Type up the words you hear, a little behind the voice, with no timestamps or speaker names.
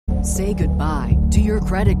Say goodbye to your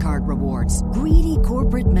credit card rewards. Greedy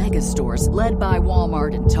corporate mega stores, led by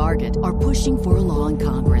Walmart and Target, are pushing for a law in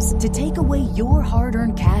Congress to take away your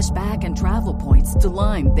hard-earned cash back and travel points to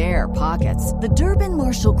line their pockets. The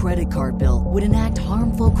Durbin-Marshall credit card bill would enact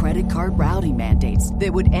harmful credit card routing mandates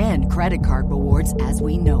that would end credit card rewards as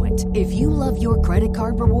we know it. If you love your credit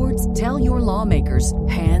card rewards, tell your lawmakers,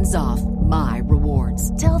 hands off my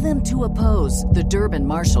rewards. Tell them to oppose the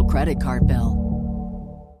Durbin-Marshall credit card bill.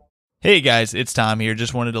 Hey guys, it's Tom here.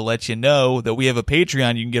 Just wanted to let you know that we have a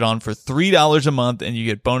Patreon you can get on for $3 a month and you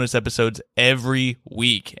get bonus episodes every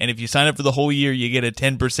week. And if you sign up for the whole year, you get a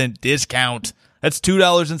 10% discount. That's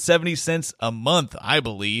 $2.70 a month, I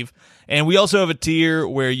believe. And we also have a tier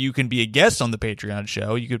where you can be a guest on the Patreon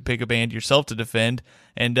show. You could pick a band yourself to defend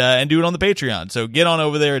and do it on the Patreon. So get on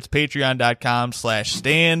over there. It's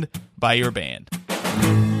patreon.com/standbyyourband.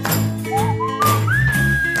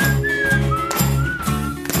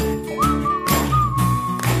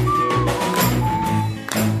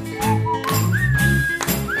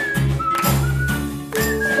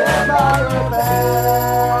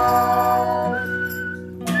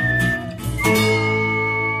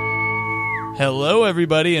 Hello,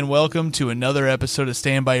 everybody, and welcome to another episode of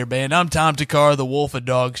Stand By Your Band. I'm Tom Takar, the Wolf of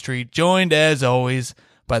Dog Street, joined, as always,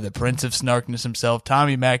 by the Prince of Snarkness himself,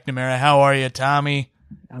 Tommy McNamara. How are you, Tommy?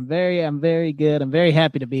 I'm very good. I'm very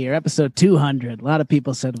happy to be here. Episode 200. A lot of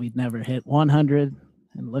people said we'd never hit 100,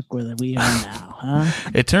 and look where we are now, huh?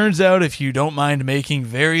 It turns out if you don't mind making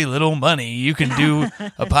very little money, you can do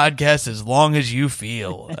a podcast as long as you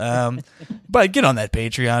feel. But get on that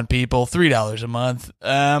Patreon, people. $3 a month.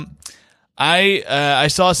 I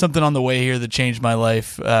saw something on the way here that changed my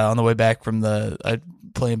life. On the way back from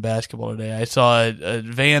playing basketball today, I saw a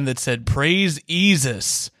van that said "Praise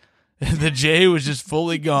Jesus." The J was just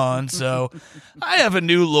fully gone, so I have a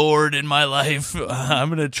new Lord in my life. I'm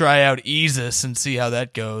going to try out Jesus and see how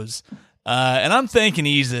that goes. And I'm thanking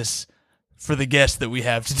Jesus for the guest that we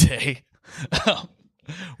have today.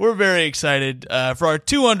 We're very excited. For our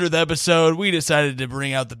 200th episode, we decided to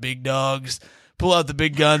bring out the big dogs, pull out the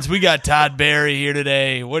big guns. We got Todd Barry here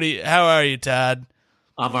today. How are you, Todd?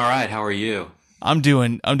 I'm all right. How are you? I'm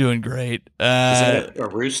doing great. Is that a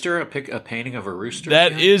rooster? A painting of a rooster?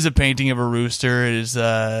 That is a painting of a rooster. It is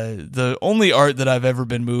the only art that I've ever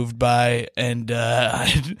been moved by, and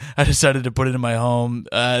I decided to put it in my home.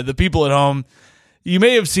 The people at home, you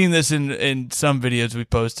may have seen this in some videos we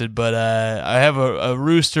posted, but I have a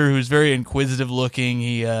rooster who's very inquisitive looking.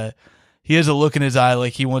 He has a look in his eye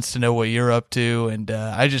like he wants to know what you're up to, and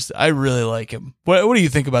I really like him. What do you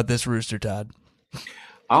think about this rooster, Todd?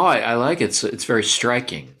 Oh, I like it. It's very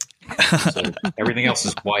striking. So everything else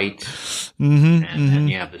is white, and then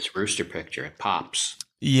you have this rooster picture. It pops.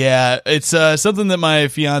 Yeah, it's something that my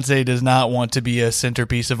fiance does not want to be a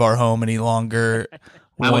centerpiece of our home any longer.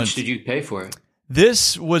 How much did you pay for it?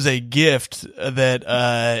 This was a gift that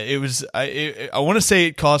it was. I want to say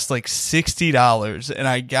it cost like $60, and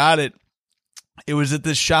I got it. It was at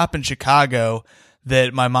this shop in Chicago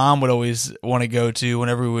that my mom would always want to go to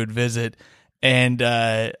whenever we would visit. And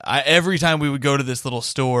every time we would go to this little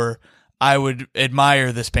store, I would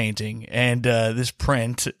admire this painting and this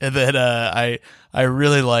print that I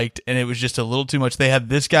really liked, and it was just a little too much. They had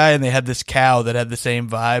this guy and they had this cow that had the same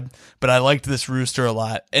vibe, but I liked this rooster a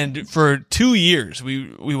lot. And for 2 years,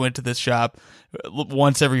 we went to this shop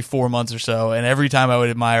once every 4 months or so, and every time I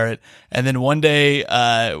would admire it. And then one day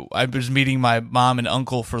I was meeting my mom and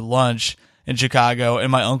uncle for lunch in Chicago,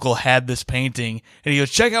 and my uncle had this painting, and he goes,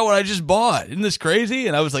 "Check out what I just bought. Isn't this crazy?"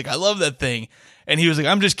 And I was like, "I love that thing." And he was like,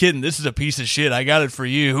 "I'm just kidding. This is a piece of shit. I got it for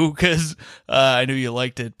you because I knew you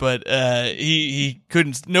liked it." But he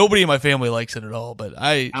couldn't. Nobody in my family likes it at all. But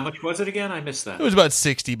How much was it again? I missed that. It was about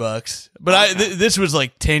 $60. But this was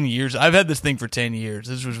like 10 years. I've had this thing for 10 years.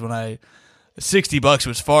 This was when $60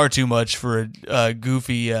 was far too much for a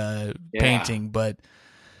goofy painting, but.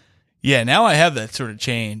 Yeah, now I have that sort of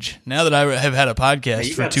change. Now that I have had a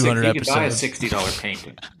podcast for 200 episodes. You can buy a $60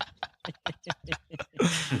 painting.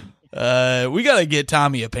 We got to get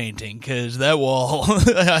Tommy a painting because that wall,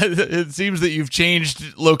 it seems that you've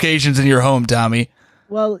changed locations in your home, Tommy.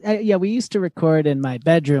 Well, yeah, we used to record in my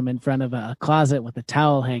bedroom in front of a closet with a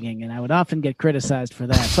towel hanging, and I would often get criticized for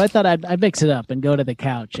that. So I thought I'd mix it up and go to the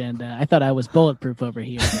couch, and I thought I was bulletproof over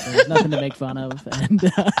here. There was nothing to make fun of,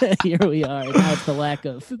 and here we are. Now it's the lack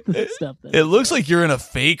of stuff. It looks like you're in a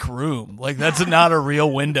fake room. Like, that's not a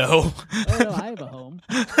real window. Oh, no, I have a home.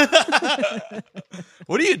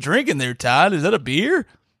 What are you drinking there, Todd? Is that a beer?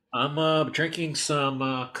 I'm drinking some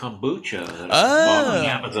kombucha that I bought on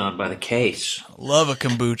Amazon by the case. Love a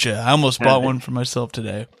kombucha. I almost bought one for myself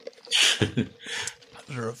today.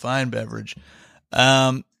 They're a fine beverage.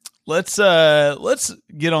 Let's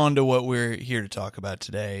get on to what we're here to talk about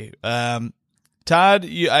today. Todd,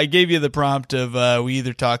 I gave you the prompt of we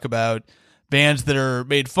either talk about bands that are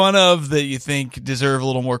made fun of that you think deserve a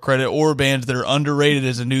little more credit, or bands that are underrated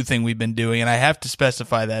as a new thing we've been doing. And I have to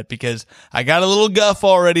specify that because I got a little guff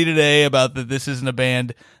already today about that this isn't a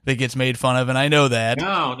band that gets made fun of, and I know that.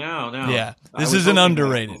 No. Yeah, this is an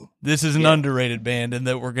underrated. This is an underrated band, and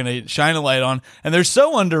that we're going to shine a light on. And they're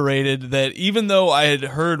so underrated that even though I had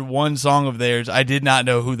heard one song of theirs, I did not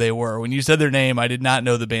know who they were. When you said their name, I did not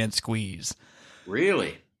know the band Squeeze.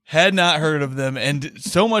 Really? Had not heard of them, and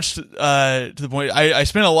so much to the point I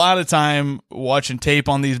spent a lot of time watching tape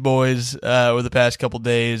on these boys over the past couple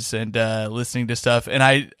days and listening to stuff.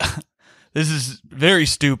 And this is very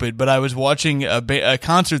stupid, but I was watching a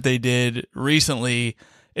concert they did recently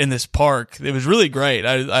in this park. It was really great.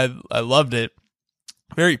 I loved it.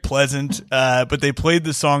 Very pleasant. But they played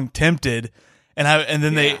the song "Tempted," and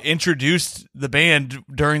then they introduced the band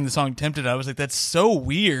during the song "Tempted." I was like, that's so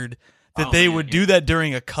weird that they would do that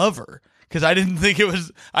during a cover, because I didn't think it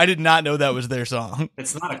was. I did not know that was their song.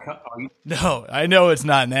 It's not a cover. No, I know it's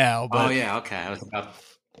not now. But. Oh yeah, okay.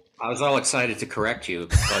 I was all excited to correct you,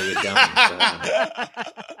 call you a dummy.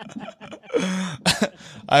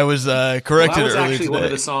 I was corrected that was earlier actually today. one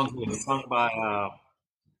of the songs that was sung by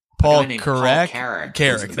Paul a guy named Paul Carrick. Carrick.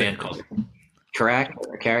 There's a band called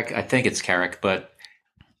Carrick. I think it's Carrick, but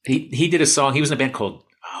he did a song. He was in a band called.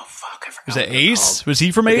 Was it Ace? Was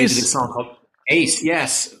he from Ace? They did a song called Ace.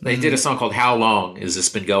 Yes, they did a song called "How Long Has This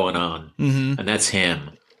Been Going On," and that's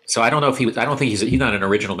him. So I don't know if he was. I don't think he's not an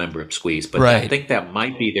original member of Squeeze, but I think that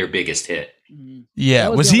might be their biggest hit. Yeah,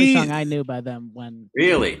 that was the only song I knew by them when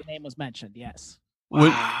the name was mentioned. Yes.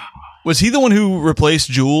 Wow. Was he the one who replaced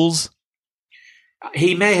Jules?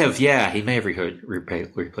 He may have. Yeah, he may have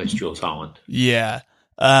replaced Jules Holland. Yeah.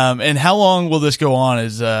 And how long will this go on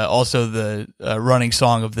is also the running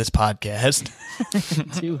song of this podcast.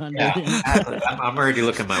 200. Yeah, I'm already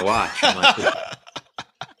looking at my watch. I'm like,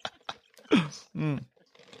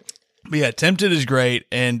 But yeah, Tempted is great,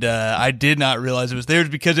 and I did not realize it was theirs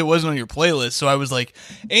because it wasn't on your playlist. So I was like,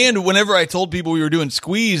 and whenever I told people we were doing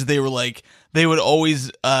Squeeze, they were like, they would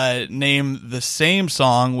always name the same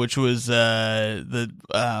song, which was hold on,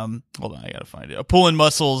 I gotta find it, "Pulling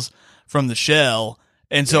Muscles" from The Shell.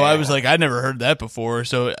 And so I was like, I'd never heard that before.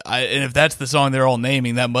 So and if that's the song they're all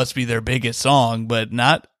naming, that must be their biggest song, but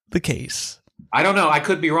not the case. I don't know. I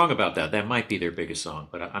could be wrong about that. That might be their biggest song,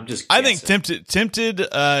 but I'm just guessing. I think Tempted,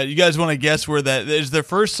 you guys want to guess where that is their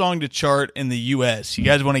first song to chart in the U.S. You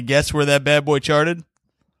guys want to guess where that bad boy charted?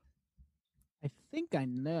 I think I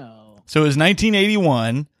know. So it was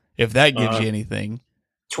 1981, if that gives you anything.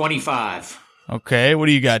 25. Okay, what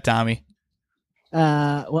do you got, Tommy?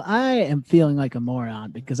 Well, I am feeling like a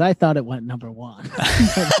moron because I thought it went number one.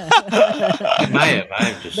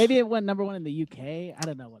 Maybe it went number one in the UK. I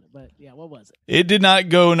don't know but yeah, what was it? It did not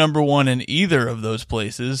go number one in either of those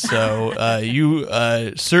places. So you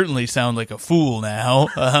certainly sound like a fool now.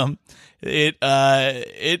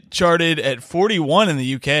 It charted at 41 in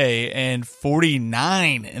the UK and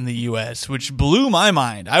 49 in the US, which blew my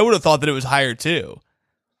mind. I would have thought that it was higher too.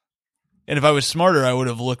 And if I was smarter, I would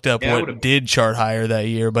have looked up what did chart higher that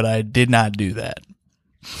year, but I did not do that.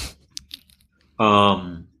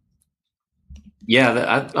 I'm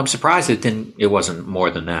surprised it wasn't more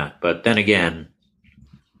than that. But then again,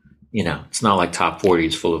 it's not like Top 40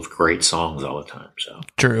 is full of great songs all the time. So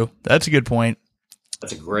true. That's a good point.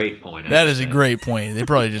 That's a great point. That is a great point. They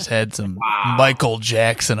probably just had some Michael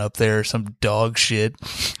Jackson up there, some dog shit.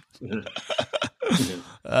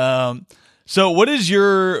 So what is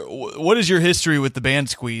your history with the band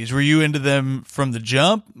Squeeze? Were you into them from the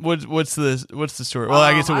jump? What's the story? Well,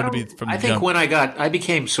 I guess it wouldn't be from the jump. I think when I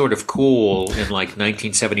became sort of cool in like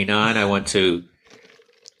 1979, I went to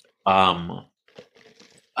I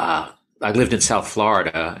lived in South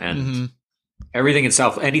Florida, and everything in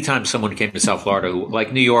anytime someone came to South Florida,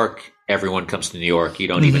 like New York, everyone comes to New York. You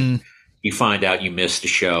don't you find out you missed a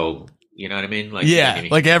show. You know what I mean?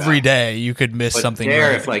 Like every day you could miss something.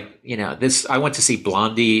 There, if I went to see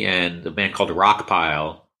Blondie and a band called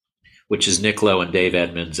Rockpile, which is Nick Lowe and Dave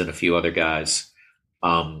Edmunds and a few other guys.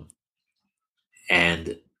 And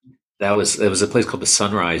it was a place called the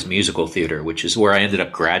Sunrise Musical Theater, which is where I ended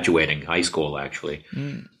up graduating high school, actually.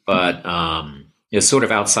 But it's sort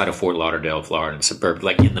of outside of Fort Lauderdale, Florida, in suburb,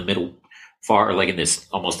 like in the middle. Far, like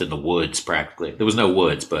almost in the woods, practically. There was no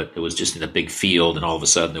woods, but it was just in a big field, and all of a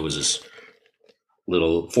sudden there was this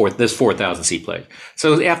little 4,000 seat place.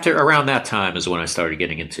 So around that time is when I started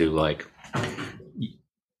getting into like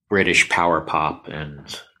British power pop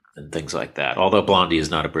and and things like that. Although Blondie is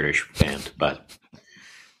not a British band, but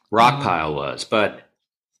Rockpile was.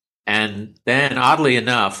 And then oddly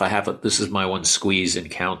enough, this is my one Squeeze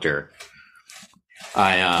encounter.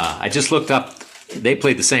 I just looked up. They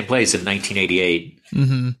played the same place in 1988,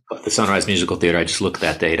 the Sunrise Musical Theater. I just looked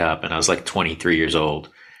that date up, and I was like 23 years old.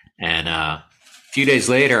 And a few days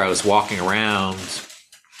later, I was walking around.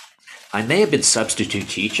 I may have been substitute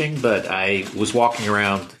teaching, but I was walking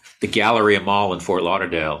around the Galleria Mall in Fort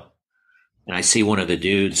Lauderdale, and I see one of the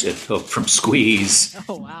dudes from Squeeze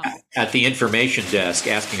at the information desk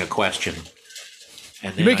asking a question.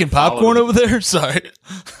 And you making popcorn over there? Sorry.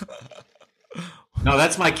 No,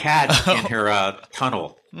 that's my cat in her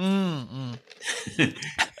tunnel. The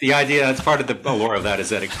idea, that's part of the allure of that, is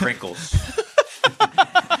that it crinkles.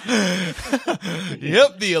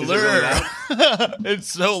 Yep, the allure.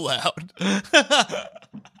 It's so loud.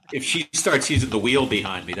 If she starts using the wheel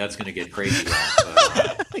behind me, that's going to get crazy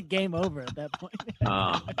loud. Game over at that point.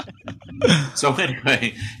 So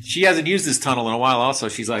anyway, she hasn't used this tunnel in a while. Also,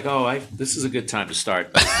 she's like, this is a good time to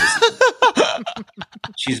start.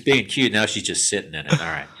 She's being cute. Now she's just sitting in it. All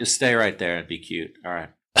right. Just stay right there and be cute. All right.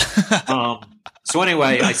 So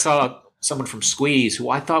anyway, I saw someone from Squeeze who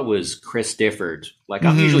I thought was Chris Difford. Like,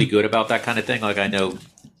 I'm usually good about that kind of thing. Like, I know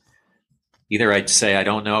either I'd say I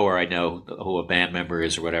don't know or I know who a band member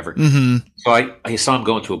is or whatever. So I saw him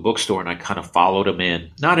going to a bookstore, and I kind of followed him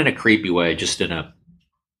in. Not in a creepy way, just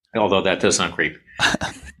although that does sound creepy.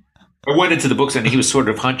 I went into the bookstore, and he was sort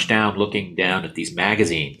of hunched down looking down at these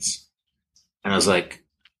magazines. And I was like,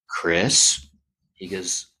 Chris? He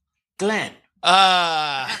goes, Glenn. And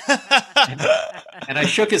I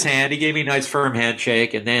shook his hand. He gave me a nice firm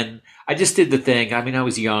handshake. And then I just did the thing. I mean, I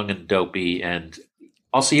was young and dopey. And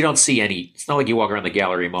also, you don't see it's not like you walk around the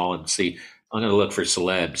Gallery Mall and see, I'm going to look for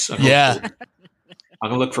celebs. I'm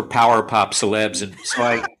going to look for power pop celebs. And so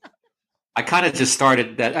I kind of just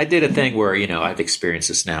started that. I did a thing where, I've experienced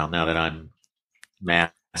this now that I'm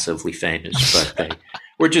massively famous, but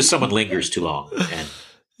where just someone lingers too long and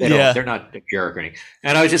they're not a jerk or anything.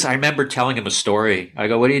 And I remember telling him a story. I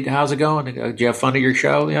go, how's it going? Do you have fun at your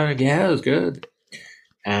show? Yeah, it was good.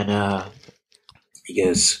 And he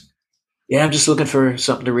goes, yeah, I'm just looking for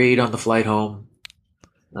something to read on the flight home.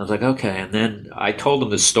 And I was like, okay. And then I told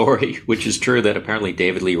him the story, which is true, that apparently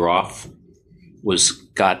David Lee Roth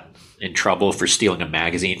got in trouble for stealing a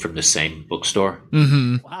magazine from the same bookstore.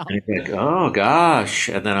 Wow. And he's like, oh gosh.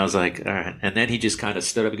 And then I was like, all right. And then he just kind of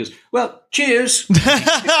stood up and goes, well, cheers.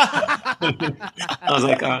 I was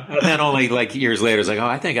like, and then only like years later, I was like,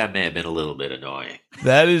 I think I may have been a little bit annoying.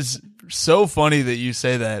 That is so funny that you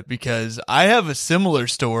say that, because I have a similar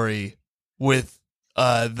story with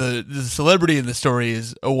the celebrity in the story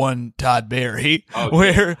is one Todd Barry,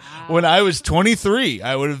 where when I was 23,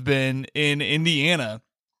 I would have been in Indiana.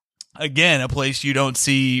 Again, a place you don't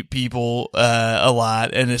see people a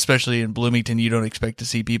lot, and especially in Bloomington, you don't expect to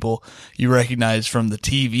see people you recognize from the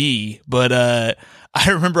TV. But I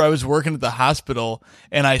remember I was working at the hospital,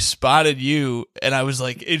 and I spotted you, and I was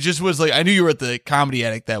like, it just was like, I knew you were at the Comedy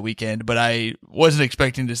Attic that weekend, but I wasn't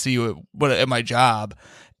expecting to see you at my job.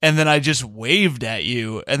 And then I just waved at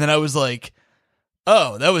you, and then I was like,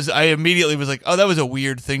 I immediately was like, that was a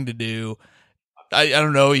weird thing to do. I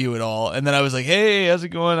don't know you at all. And then I was like, hey, how's it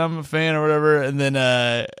going? I'm a fan or whatever. And then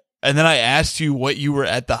I asked you what you were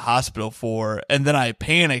at the hospital for. And then I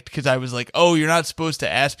panicked because I was like, you're not supposed to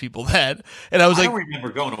ask people that. And I was I don't remember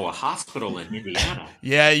going to a hospital in Indiana.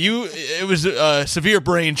 Yeah, it was severe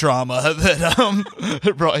brain trauma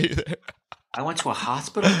that brought you there. I went to a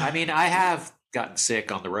hospital. I mean, I have gotten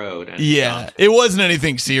sick on the road. And, it wasn't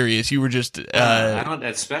anything serious. You were just I don't,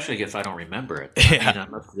 especially if I don't remember it. I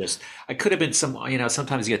mean, I could have been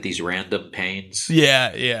sometimes you get these random pains.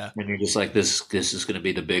 Yeah. And you're just like, this is going to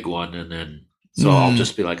be the big one. And then, I'll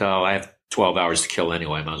just be like, I have 12 hours to kill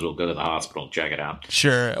anyway. Might as well go to the hospital and check it out.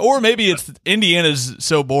 Sure. Or maybe it's Indiana's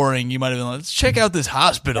so boring. You might have been like, let's check out this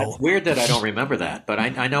hospital. It's weird that I don't remember that, but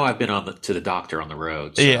I know I've been to the doctor on the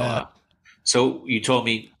road. So, so you told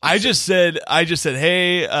me. I just said,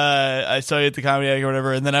 hey, I saw you at the Comedy Attic or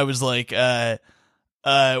whatever, and then I was like, I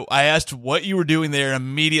asked what you were doing there.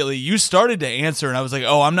 Immediately, you started to answer, and I was like,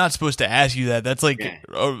 I'm not supposed to ask you that. That's like,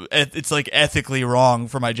 it's like ethically wrong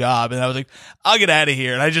for my job. And I was like, I'll get out of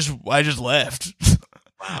here, and I just left.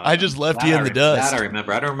 Wow. I just left you in the dust. That I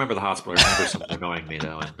remember. I don't remember the hospital. I remember something annoying me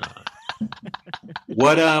though. And,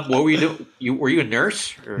 what were you doing? Were you a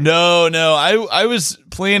nurse? Or? No. I was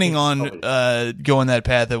planning on going that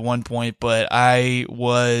path at one point, but I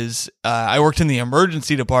worked in the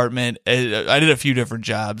emergency department. I did a few different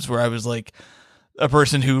jobs where I was like a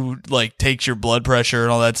person who like takes your blood pressure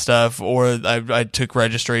and all that stuff, or I took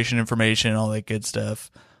registration information and all that good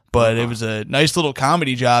stuff. But it was a nice little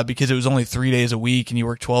comedy job because it was only 3 days a week and you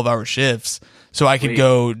work 12-hour shifts, so I could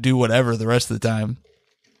go do whatever the rest of the time.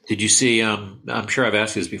 Did you see? I'm sure I've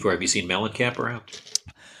asked you this before. Have you seen Mellencamp around?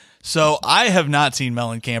 So I have not seen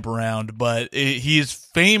Mellencamp around, but he is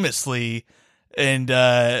famously, and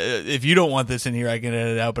if you don't want this in here, I can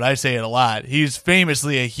edit it out, but I say it a lot. He's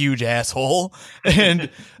famously a huge asshole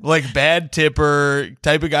and like bad tipper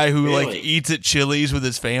type of guy who like eats at Chili's with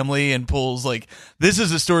his family and pulls like, this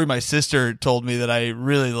is a story my sister told me that I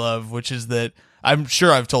really love, which is that I'm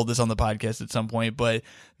sure I've told this on the podcast at some point, but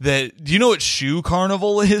do you know what Shoe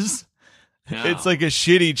Carnival is? No. It's like a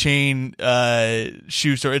shitty chain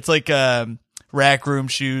shoe store. It's like Rack Room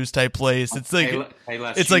Shoes type place. It's like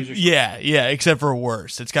it's like yeah, except for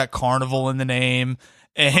worse. It's got Carnival in the name,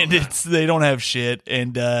 and they don't have shit.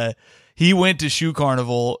 And he went to Shoe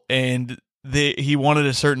Carnival, and he wanted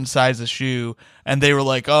a certain size of shoe, and they were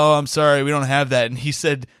like, "Oh, I'm sorry, we don't have that." And he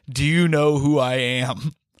said, "Do you know who I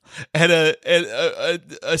am?" At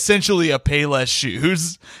essentially a Payless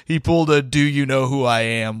shoes, he pulled a "Do you know who I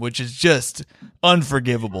am," which is just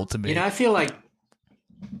unforgivable to me. I feel like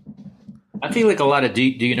a lot of "Do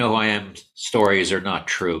you know who I am" stories are not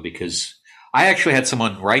true, because I actually had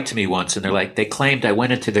someone write to me once, and they claimed I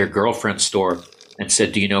went into their girlfriend's store and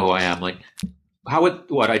said, "Do you know who I am?" Like,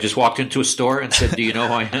 I just walked into a store and said, "Do you know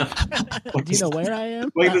who I am?" Do you know where I am?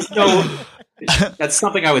 Like, there's no. That's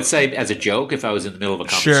something I would say as a joke if I was in the middle of a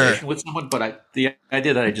conversation with someone. But the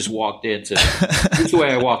idea that I just walked in, said, "Here's the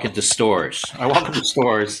way I walk into stores. I walk into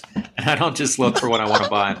stores, and I don't just look for what I want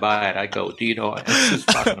to buy and buy it. I go, do you know?" It's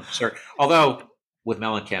just fucking absurd. Although with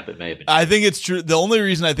Mellencamp, it may have been true. I think it's true. The only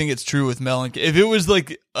reason I think it's true with Mellencamp, if it was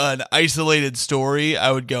like an isolated story,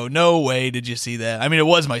 I would go, "No way, did you see that?" I mean, it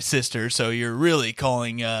was my sister, so you're really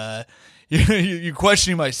calling. You're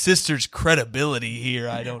questioning my sister's credibility here.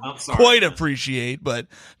 I don't quite appreciate, but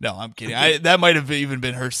no, I'm kidding. That might have even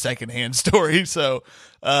been her secondhand story. So,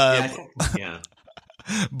 yeah.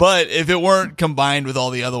 But if it weren't combined with all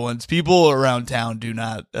the other ones, people around town do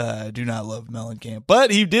not love Mellencamp.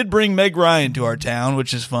 But he did bring Meg Ryan to our town,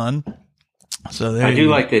 which is fun. So I do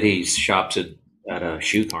like that he shops at a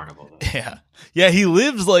shoe carnival. Yeah. Yeah, he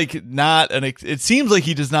lives like not it seems like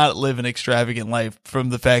he does not live an extravagant life from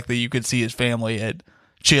the fact that you could see his family at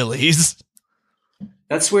Chili's.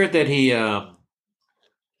 That's weird that he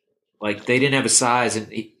they didn't have a size, and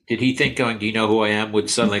did he think going, "Do you know who I am?" would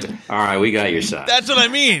suddenly go, "All right, we got your size." That's what I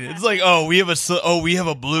mean. It's like, we have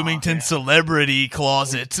a Bloomington celebrity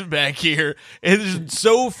closet back here. There's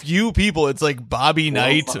so few people. It's like Bobby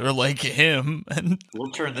Knight or like him. And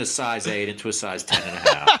we'll turn this size 8 into a size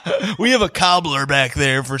 10.5. We have a cobbler back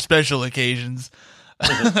there for special occasions.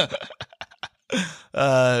 But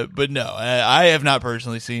no, I have not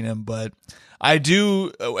personally seen him, but I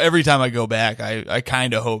do. Every time I go back, I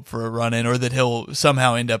kind of hope for a run-in, or that he'll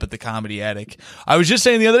somehow end up at the Comedy Attic. I was just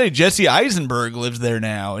saying the other day, Jesse Eisenberg lives there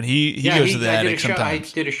now, and he goes to the Attic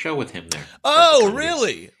sometimes. I did a show with him there. Oh,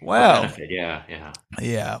 really? Wow.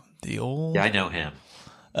 Yeah. The old. Yeah, I know him.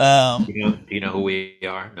 Do you know who we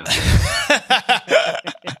are? No.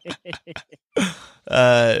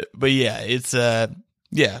 But yeah, it's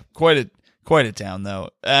quite a town though.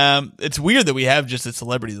 It's weird that we have just a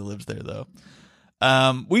celebrity that lives there though.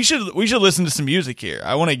 We should listen to some music here.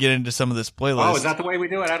 I want to get into some of this playlist. Oh, is that the way we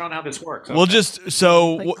do it? I don't know how this works. Okay.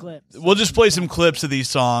 We'll just play some clips of these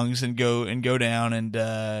songs and go down and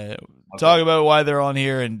talk about why they're on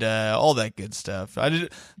here and all that good stuff.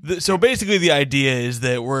 So basically, the idea is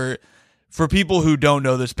that for people who don't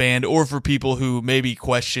know this band, or for people who maybe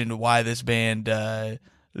question why this band.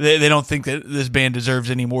 They don't think that this band deserves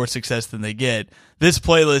any more success than they get. This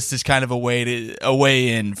playlist is kind of a way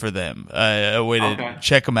in for them, a way to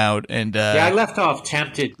check them out. And I left off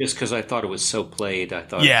Tempted just because I thought it was so played. I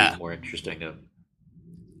thought it'd be more interesting.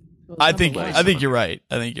 I think you're right.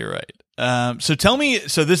 So tell me.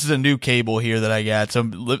 So this is a new cable here that I got. So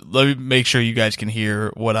let me make sure you guys can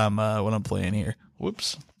hear what I'm playing here.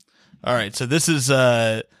 Whoops. All right. So this is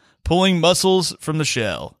Pulling Muscles from the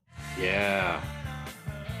Shell. Yeah.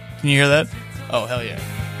 Can you hear that? Oh, hell yeah.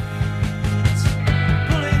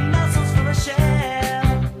 Pulling muscles from a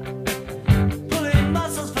shell. Pulling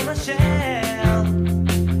muscles from a shell.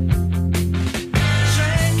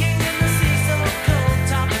 Shrinking in the sea so cold,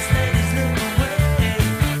 topless ladies look away.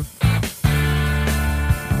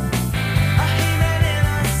 A human in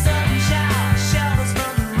a sudden shower, showers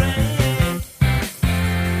from the rain.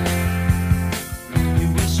 You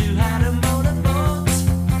wish you had a motorboat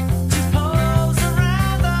to pose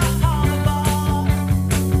around the harbor.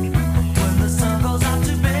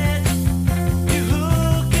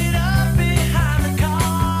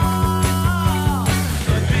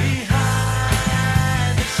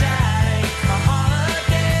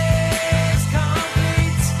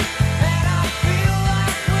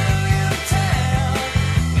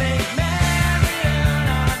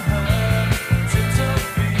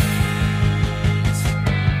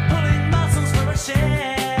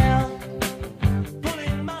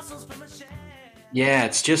 Yeah,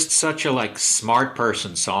 it's just such a like smart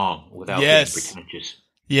person song without Yes. being pretentious.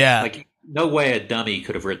 Yeah. Like no way a dummy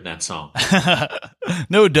could have written that song.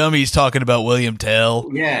 No dummies talking about William Tell.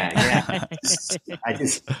 Yeah. I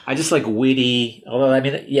just like witty. Although I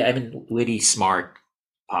mean witty, smart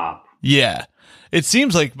pop. Yeah. It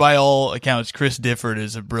seems like by all accounts, Chris Difford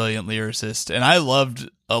is a brilliant lyricist, and I loved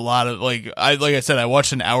a lot of like I said, I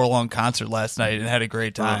watched an hour-long concert last night and had a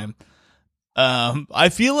great time. I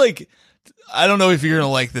feel like I don't know if you're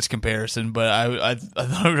gonna like this comparison, but I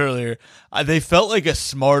thought of it earlier. They felt like a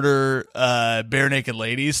smarter Bare Naked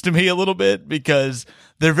Ladies to me a little bit because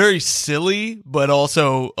they're very silly, but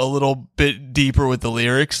also a little bit deeper with the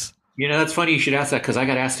lyrics. You know, that's funny you should ask that because I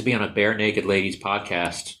got asked to be on a Bare Naked Ladies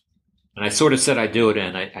podcast. And I sort of said I'd do it,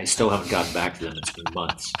 and I still haven't gotten back to them. It's been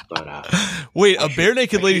months. But wait, Bare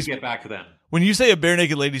Naked Ladies. Get back to them. When you say a Bare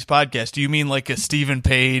Naked Ladies podcast, do you mean like a Stephen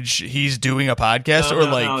Page? He's doing a podcast,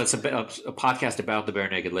 No, it's a podcast about the Bare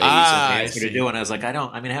Naked Ladies. And they asked me to do it, and I was like, I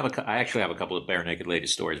don't. I mean, I actually have a couple of Bare Naked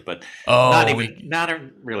Ladies stories, but not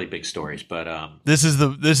really big stories. But this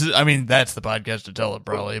is. I mean, that's the podcast to tell it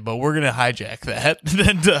probably, but we're gonna hijack that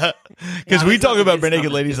because we talk about Bare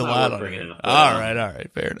Naked Ladies a lot on here. All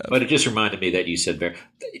right, fair enough. But it just reminded me that you said Bare.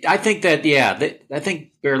 I think that I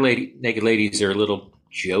think Naked Ladies are a little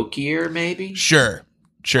jokier, maybe. Sure.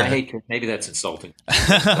 I hate maybe that's insulting.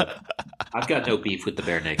 I've got no beef with the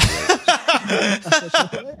Bare Naked Ladies.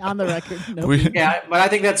 On the record. No. Yeah, but I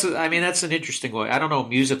think that's an interesting way. I don't know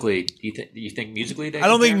musically. Do you think musically? I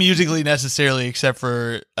don't think musically necessarily, except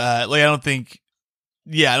for I don't think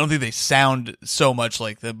they sound so much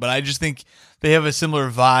like them, but I just think they have a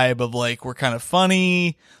similar vibe of like we're kind of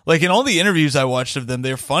funny. Like in all the interviews I watched of them,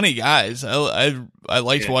 they're funny guys. I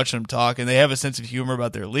liked watching them talk, and they have a sense of humor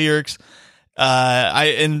about their lyrics.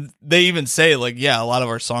 And they even say like, yeah, a lot of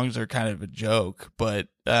our songs are kind of a joke, but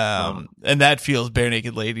and that feels Bare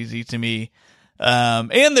Naked Ladies-y to me.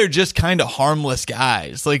 And they're just kind of harmless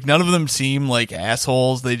guys. Like none of them seem like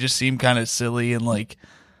assholes. They just seem kind of silly and like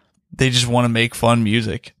they just want to make fun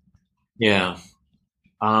music. Yeah.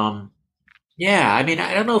 Yeah, I mean,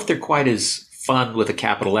 I don't know if they're quite as fun with a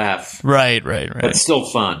capital F. Right. But still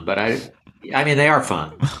fun. But I mean, they are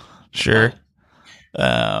fun. Sure.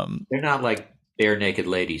 They're not like Bare Naked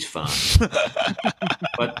Ladies fun,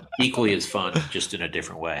 but equally as fun, just in a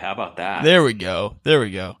different way. How about that? There we go.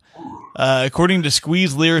 According to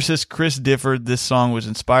Squeeze lyricist Chris Difford, this song was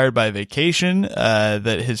inspired by a vacation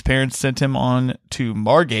that his parents sent him on to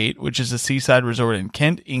Margate, which is a seaside resort in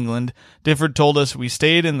Kent, England. Difford told us, "We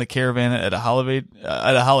stayed in the caravan at a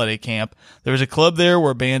holiday camp. There was a club there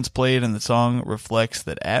where bands played, and the song reflects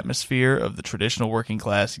that atmosphere of the traditional working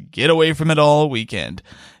class get away from it all weekend.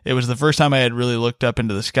 It was the first time I had really looked up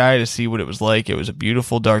into the sky to see what it was like. It was a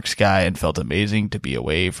beautiful dark sky and felt amazing to be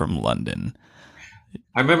away from London."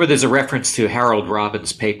 I remember there's a reference to Harold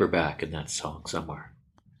Robbins' Paperback in that song somewhere.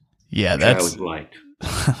 Yeah, I always liked.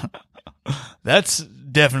 That's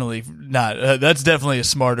definitely not. That's definitely a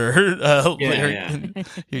smarter lyric than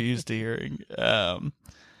you're used to hearing.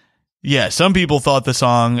 Yeah, some people thought the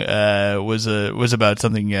song was about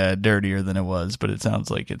something dirtier than it was, but it sounds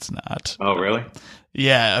like it's not. Oh, really?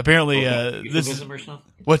 Yeah, apparently. Euphemism or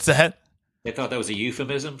something? What's that? They thought that was a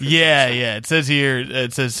euphemism? Yeah. It says here,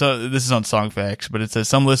 this is on Songfacts, but it says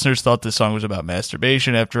some listeners thought this song was about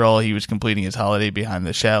masturbation. After all, he was completing his holiday behind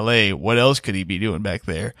the chalet. What else could he be doing back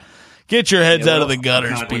there? Get your heads out of the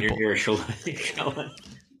gutters, people.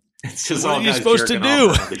 It's just what all are you guys supposed to jerking do?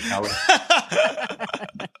 off around the chalet.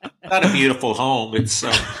 Not a beautiful home. It's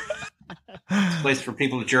a place for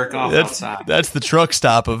people to jerk off outside. That's the truck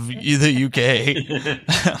stop of the UK.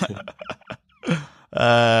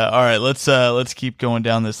 All right, let's keep going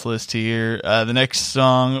down this list here. The next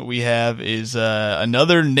song we have is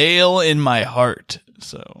Another Nail in My Heart.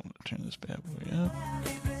 So turn this bad boy up.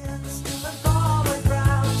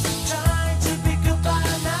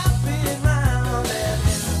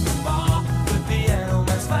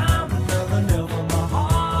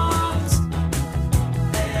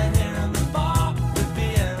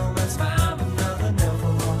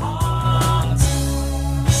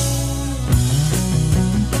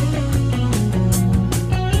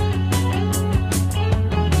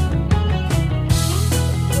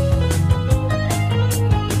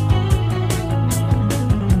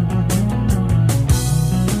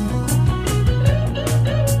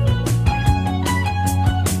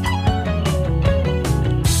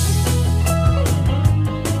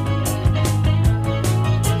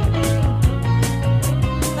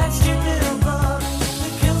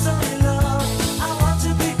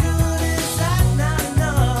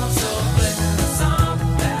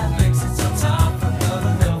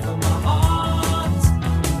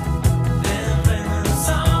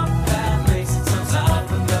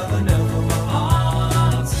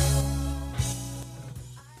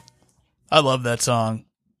 I love that song.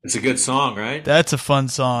 It's a good song, right? That's a fun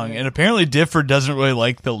song. And apparently Difford doesn't really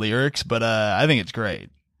like the lyrics, but I think it's great.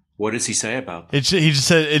 What does he say about that? It just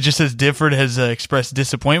says Difford has expressed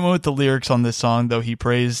disappointment with the lyrics on this song, though he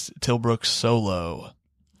praised Tilbrook's solo,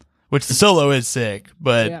 which the solo is sick,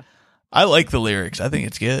 but Yeah. I like the lyrics. I think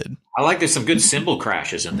it's good. I like there's some good cymbal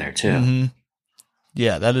crashes in there too. Mm-hmm.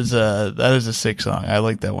 Yeah, that is a sick song. I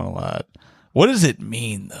like that one a lot. What does it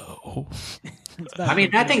mean though? It's about I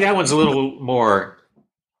mean, I think that one's a little more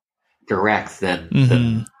direct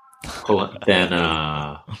than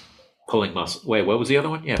pulling muscle. Wait, what was the other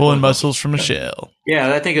one? Yeah, Pulling muscles from a shell.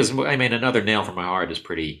 Yeah, I think is. I mean, Another Nail from My Heart is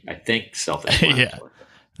pretty. I think self-explanatory. Yeah.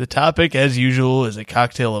 The topic, as usual, is a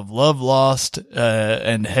cocktail of love lost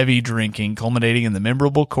and heavy drinking, culminating in the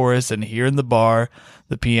memorable chorus, and here in the bar,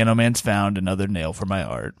 the piano man's found another nail for my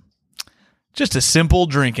heart. Just a simple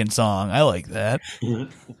drinking song. I like that.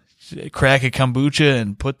 Crack a kombucha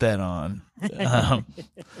and put that on.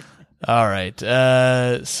 All right.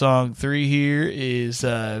 Song 3 here is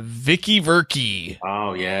Vicky Verky.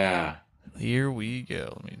 Oh yeah. Here we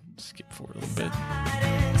go. Let me skip forward a little bit.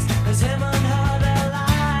 As him and her, they're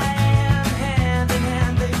lying, hand in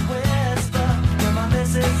hand they whisper, "You're my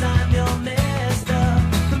missus, I'm your mister."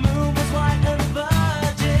 The moon was white and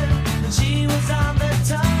virgin, and she was on the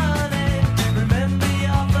turning. Remember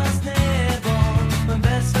your first nibble, when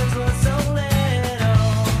best friends were so little.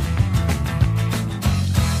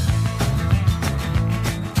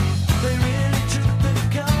 They really took the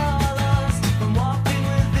colors from walking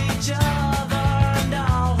with each other, and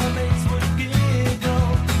all her mates would giggle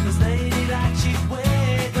as Lady Like she'd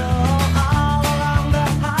wiggle all along the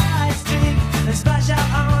high street. They splash out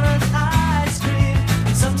on an ice cream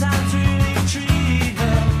and sometimes really treat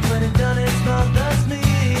her when it done its mother's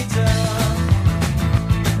meter.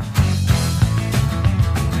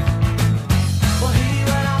 Well, he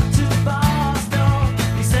went out to Boston.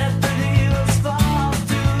 He said that he was forced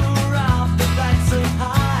to rob the banks of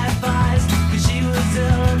hi-fis, 'cause she was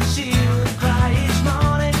ill and she would cry each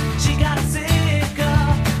morning. She got sicker.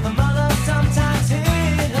 Her mother sometimes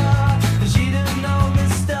hit her, and she didn't know the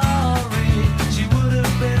story. She would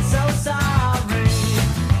have been so sorry.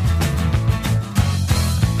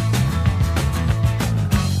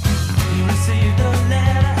 He received a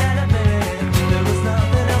letter and a bill. There was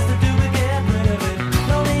nothing else to do but get rid of it.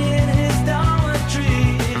 Lonely in his dormitory,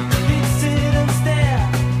 he'd sit and stare.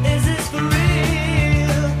 Is this for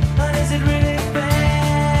real? Or is it really fair?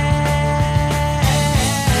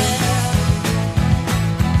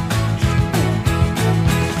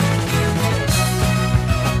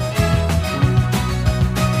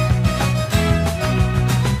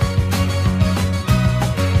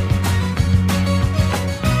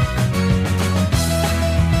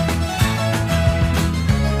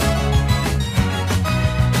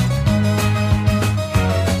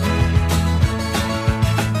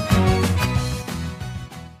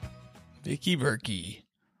 Vicky Verky.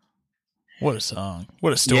 What a song.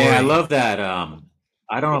 What a story. Yeah, I love that.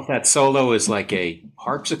 I don't know if that solo is like a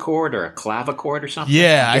harpsichord or a clavichord or something.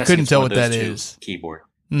 Yeah, I'm I guessing couldn't it's tell one what of those that two, is. Keyboard.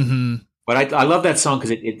 Mm-hmm. But I love that song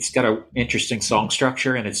because it's got an interesting song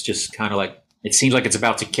structure, and it's just kind of like, it seems like it's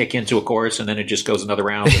about to kick into a chorus, and then it just goes another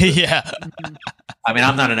round. Yeah. I mean,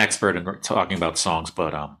 I'm not an expert in talking about songs,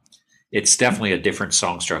 but it's definitely a different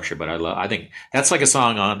song structure. But I think that's like a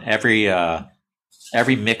song on every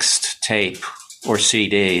mixed tape or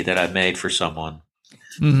CD that I've made for someone.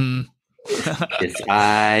 Mm-hmm. If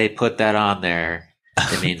I put that on there,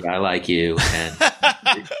 it means I like you,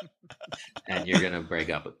 and you're gonna break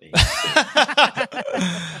up with me.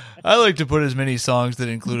 I like to put as many songs that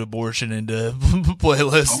include abortion into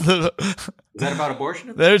playlists. Is that about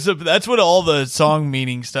abortion? That's what all the song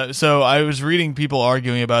meaning stuff. So I was reading people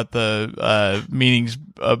arguing about the meanings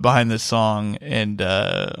behind this song, and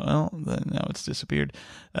now it's disappeared.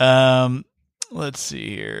 Let's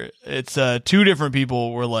see here. It's two different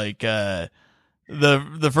people were like the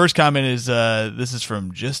first comment is this is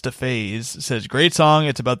from Just a Phase. It says, great song.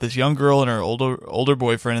 It's about this young girl and her older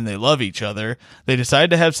boyfriend, and they love each other. They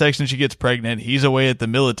decide to have sex and she gets pregnant. He's away at the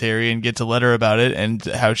military and gets a letter about it and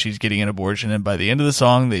how she's getting an abortion, and by the end of the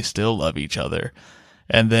song they still love each other.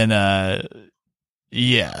 And then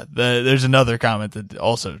there's another comment that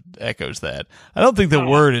also echoes that. I don't think the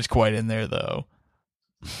word is quite in there though.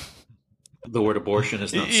 The word abortion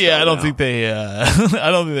is not. Yeah, I don't out. think they. I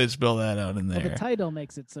don't think they spell that out in Well, there. the title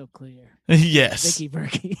makes it so clear. Yes. Vicky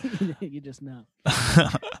Verky. You just know.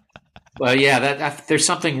 Well, yeah, that there's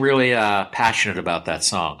something really passionate about that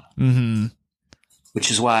song, Mm-hmm. which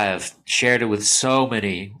is why I've shared it with so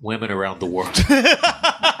many women around the world.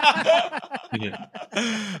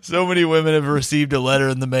 So many women have received a letter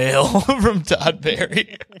in the mail from Todd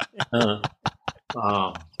Barry. Um,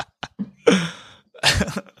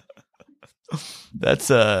 That's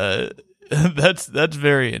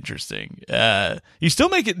very interesting. You still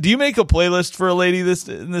make it? Do you make a playlist for a lady in this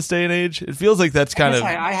day and age? It feels like that's kind of.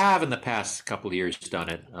 I have in the past couple of years done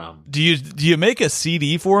it. Do you make a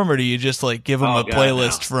CD for them, or do you just like give them a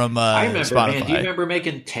playlist from I remember, Spotify? man. Do you remember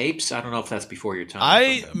making tapes? I don't know if that's before your time.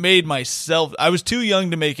 I made myself. I was too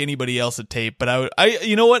young to make anybody else a tape, but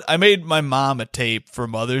you know what? I made my mom a tape for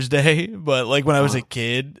Mother's Day, but like when I was a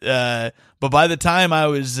kid. But by the time I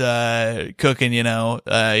was cooking, in my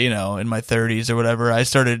 30s or whatever,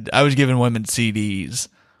 I was giving women CDs.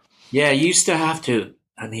 Yeah, you used to have to.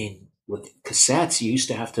 I mean, with cassettes, you used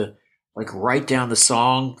to have to like write down the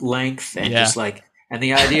song length and just like. And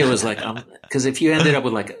the idea was like, because if you ended up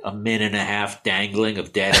with like a minute and a half dangling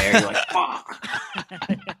of dead air, you're like, fuck.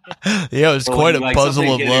 Yeah, it was quite a puzzle of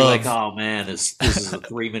love. You're like, oh man, this is a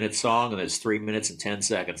 3-minute song, and there's 3 minutes and 10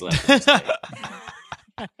 seconds left.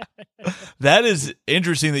 That is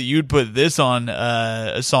interesting that you'd put this on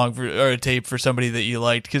a song or a tape for somebody that you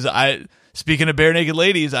liked. Because speaking of Bare Naked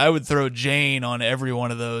Ladies, I would throw Jane on every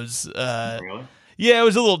one of those. Really? Yeah, it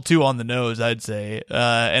was a little too on the nose, I'd say.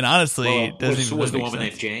 And honestly, it doesn't even was the make woman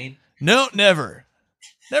sense. named Jane? No, never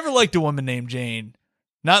liked a woman named Jane.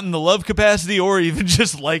 Not in the love capacity or even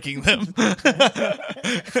just liking them.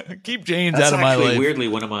 Keep Janes out of my life. Weirdly,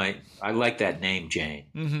 I like that name, Jane.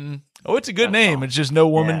 Mm-hmm. Oh, it's a good name. It's just no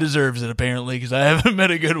woman deserves it, apparently, because I haven't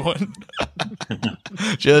met a good one.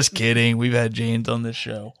 Just kidding. We've had Janes on this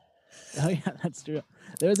show. Oh, yeah, that's true.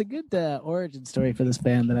 There was a good origin story for this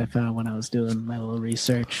band that I found when I was doing my little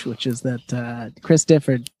research, which is that Chris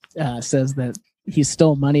Difford says that he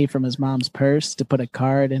stole money from his mom's purse to put a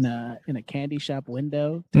card in a candy shop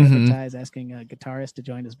window to advertise, asking a guitarist to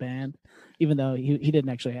join his band, even though he didn't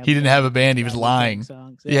actually have. He didn't have a band. He was lying.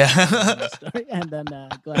 Songs. Yeah. And then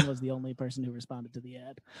Glenn was the only person who responded to the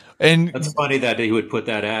ad. And that's funny that he would put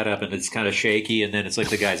that ad up, and it's kind of shaky, and then it's like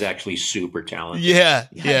the guy's actually super talented. Yeah,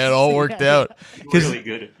 it all worked out. Really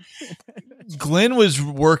good. Glenn was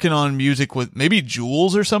working on music with maybe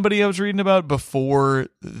Jules or somebody I was reading about before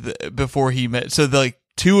he met. So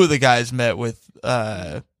two of the guys met with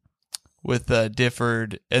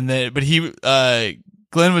Difford, and then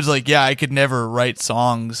Glenn was like, yeah, I could never write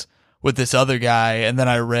songs with this other guy, and then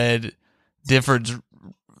I read Difford's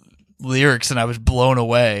lyrics and I was blown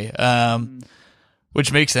away.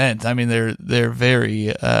 Which makes sense. I mean, they're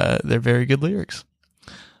very good lyrics.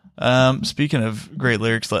 Speaking of great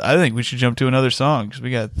lyrics, I think we should jump to another song because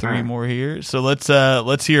we got 3 more here. So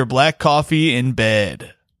let's hear "Black Coffee in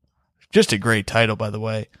Bed." Just a great title, by the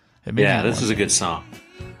way. Yeah, this is a good song.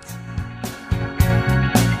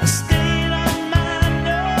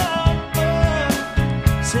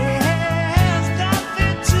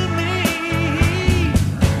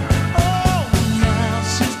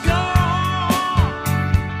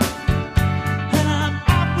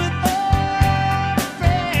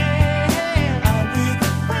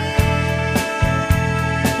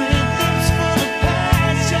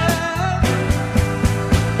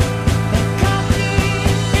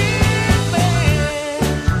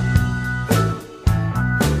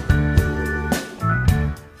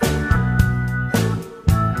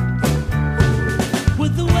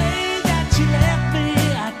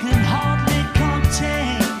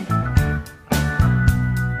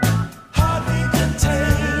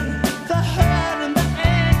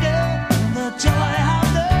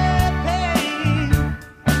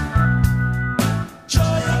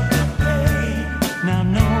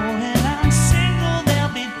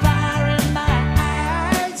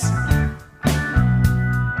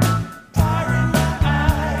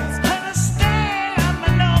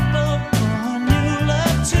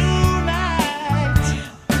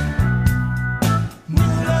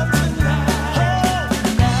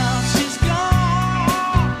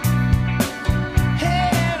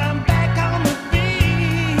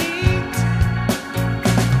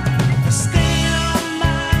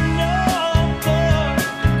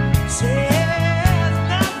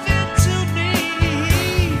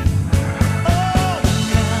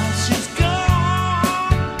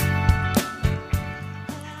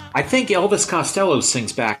 I think Elvis Costello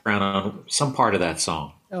sings background on some part of that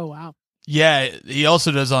song. Oh, wow. Yeah, he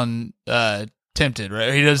also does on Tempted,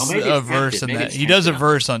 right? He does a verse in that. He does a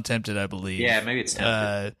verse on Tempted, I believe. Yeah, maybe it's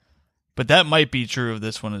Tempted. But that might be true of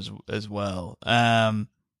this one as well.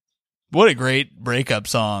 What a great breakup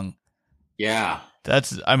song. Yeah.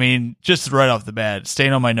 Just right off the bat,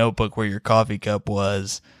 "Stain on my notebook where your coffee cup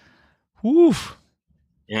was." Woof.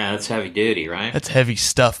 Yeah, that's heavy duty, right? That's heavy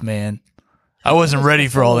stuff, man. I wasn't ready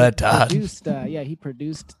for all that, Todd. He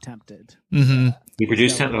produced Tempted. Mm-hmm. You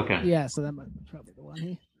produced him? Okay. Yeah, so that might be probably the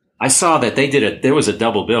one. I saw that there was a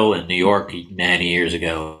double bill in New York many years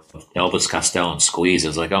ago. Elvis Costello and Squeeze. I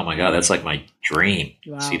was like, oh my God, that's like my dream.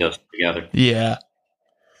 Wow. See those together. Yeah.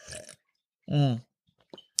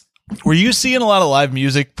 Were you seeing a lot of live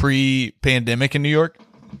music pre-pandemic in New York?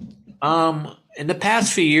 In the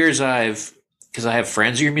past few years, because I have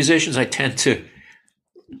friends who are musicians, I tend to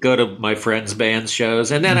go to my friends' bands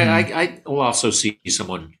shows, and then I will also see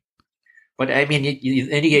someone. But I mean, then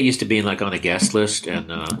you get used to being like on a guest list and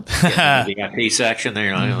the VIP section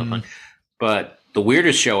there. But the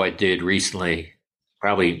weirdest show I did recently,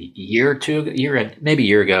 probably maybe a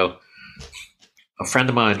year ago, a friend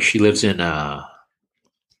of mine, she lives in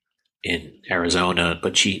Arizona,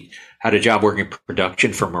 but she had a job working in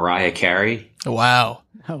production for Mariah Carey. Wow.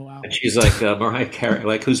 Oh, wow. And she's like, Mariah Carey,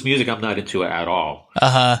 like whose music I'm not into at all.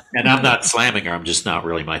 Uh-huh. And I'm not slamming her. I'm just not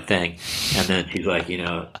really my thing. And then she's like,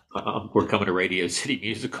 we're coming to Radio City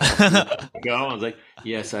Music Hall. Go? I was like,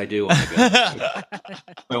 yes, I do want to go.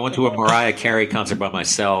 I went to a Mariah Carey concert by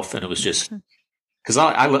myself, and it was just because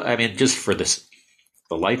I mean, just for the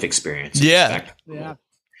life experience. Yeah. Yeah.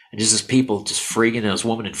 And just this people just freaking. This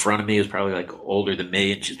woman in front of me was probably like older than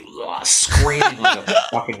me, and she's screaming like a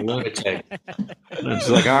fucking lunatic. And it's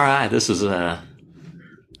like, all right, this is a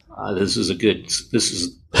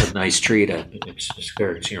nice treat. It's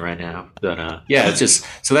experiencing right now. But yeah, it's just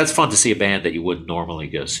so that's fun to see a band that you wouldn't normally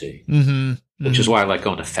go see. Mm-hmm. Which is why I like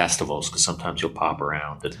going to festivals, because sometimes you'll pop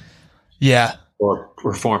around or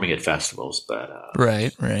performing at festivals. But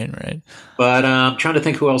right. But I'm trying to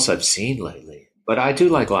think who else I've seen lately. But I do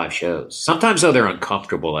like live shows. Sometimes though they're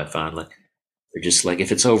uncomfortable. I find like they're just like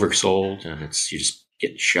if it's oversold and you just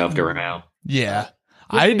get shoved around. Yeah,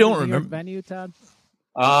 What's I your don't New York remember. venue, Todd?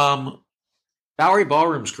 Bowery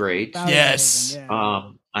Ballroom's great. Yes. Yeah.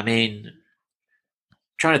 I mean,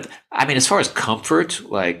 as far as comfort,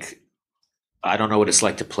 like I don't know what it's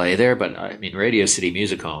like to play there, but I mean, Radio City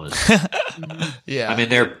Music Hall is. Yeah. I mean,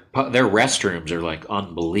 their restrooms are like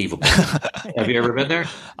unbelievable. Have you ever been there?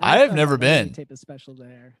 I have never been. Tape a special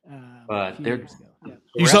there. But a few they're- years ago. Yeah.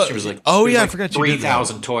 The You saw- restrooms like oh, there's yeah, I like forgot you did that.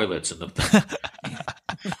 3,000 toilets in the.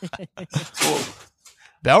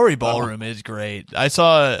 Bowery Ballroom is great. I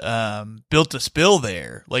saw Built to Spill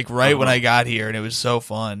there, like right when I got here, and it was so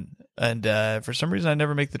fun. And for some reason, I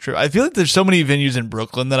never make the trip. I feel like there's so many venues in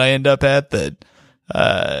Brooklyn that I end up at that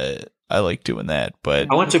I like doing that. But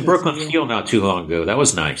I went to Brooklyn Field not too long ago. That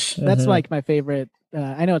was nice. That's like my favorite.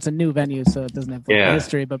 I know it's a new venue, so it doesn't have Yeah.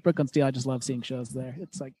 history, but Brooklyn Steel, I just love seeing shows there.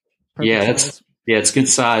 It's like perfect Yeah, size. it's good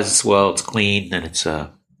size as well. It's clean, and it's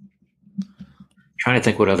trying to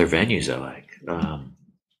think what other venues I like.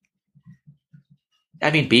 I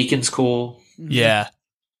mean, Beacon's cool. yeah.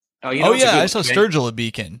 Oh, you know what's a yeah, good I saw venue? Sturgill at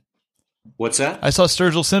Beacon. What's that? I saw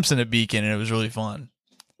Sturgill Simpson at Beacon, and it was really fun.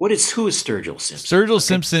 Who is Sturgill Simpson? Sturgill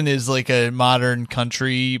Simpson is like a modern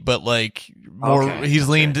country, but like more. Okay, He's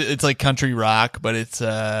leaned. okay. It's like country rock, but it's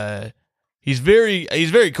he's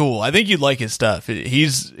very cool. I think you'd like his stuff.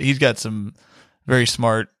 He's got some very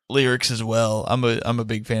smart lyrics as well. I'm a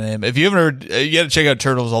big fan of him. If you haven't heard, you got to check out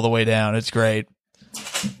Turtles All the Way Down. It's great.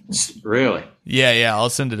 Really? Yeah. I'll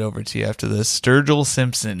send it over to you after this. Sturgill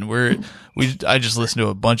Simpson. I just listened to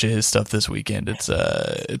a bunch of his stuff this weekend.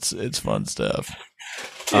 It's fun stuff.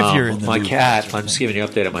 If you're in the my mood. cat, I'm just giving you an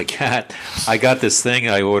update on my cat. I got this thing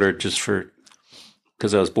I ordered just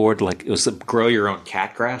because I was bored. Like it was the grow your own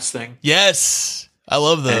cat grass thing. Yes, I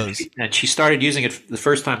love those. And she started using it. The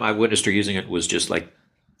first time I witnessed her using it was just like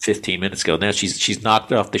 15 minutes ago. Now she's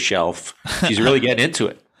knocked it off the shelf. She's really getting into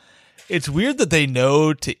it. It's weird that they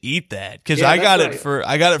know to eat that because Yeah, I got that's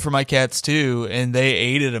it for my cats too, and they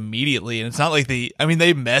ate it immediately. And it's not like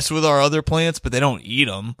they mess with our other plants, but they don't eat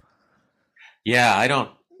them. Yeah, I don't.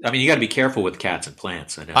 I mean, you got to be careful with cats and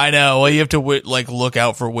plants. I know. I know. Well, you have to look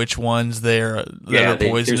out for which ones that are there's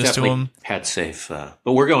poisonous to definitely them. pet safe. But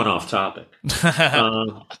we're going off topic.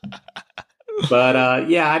 But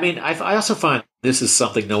yeah, I mean, I also find this is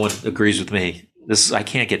something no one agrees with me. I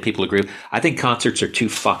can't get people to agree. I think concerts are too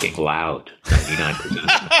fucking loud.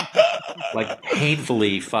 99%, like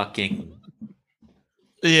painfully fucking.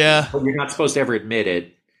 Yeah. But you're not supposed to ever admit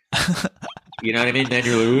it. You know what I mean? Then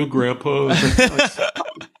you're like, oh, grandpa.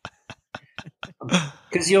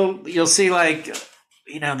 Because you'll see like,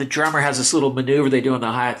 the drummer has this little maneuver they do on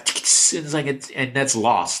the hi-hat. It's like and that's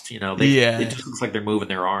lost. It just looks like they're moving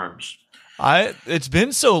their arms. It's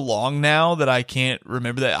been so long now that I can't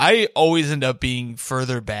remember that. I always end up being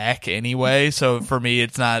further back anyway, so for me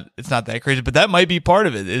it's not that crazy. But that might be part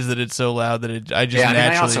of it, is that it's so loud that I just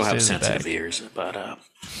naturally I also stay have in the sensitive back. ears, but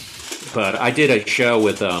But I did a show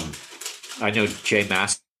with I know Jay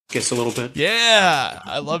Mascis a little bit. Yeah,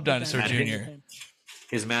 I love Dinosaur Jr.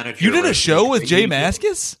 His manager. You did a show with Jay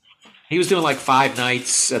Mascis? He was doing like 5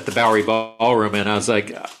 nights at the Bowery Ballroom, and I was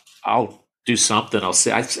like, I'll do something. I'll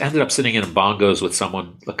sit. I ended up sitting in bongos with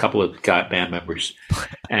a couple of band members,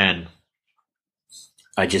 and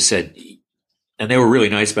I just said, and they were really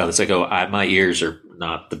nice about it. It's like, my ears are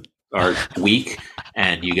are weak,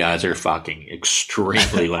 and you guys are fucking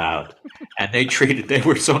extremely loud. And they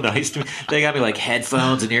were so nice to me. They got me like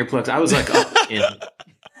headphones and earplugs. I was like up in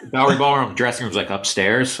Bowery Ballroom dressing room was like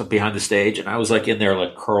upstairs behind the stage, and I was like in there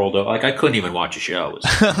like curled up, like I couldn't even watch a show.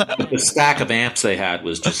 The stack of amps they had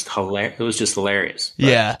was just hilarious. It was just hilarious.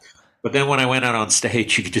 But then when I went out on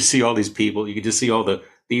stage, you could just see all these people. You could just see all the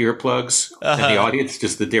earplugs in the audience,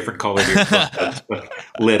 just the different colored earplugs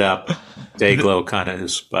lit up, day glow kind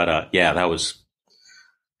of. But that was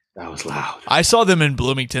loud. I saw them in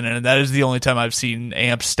Bloomington, and that is the only time I've seen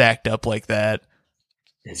amps stacked up like that.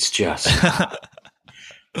 It's just.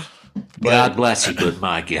 God bless you, but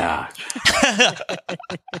my God.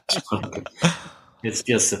 It's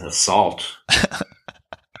just an assault.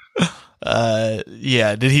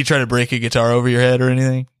 Did he try to break a guitar over your head or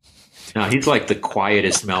anything? No, he's like the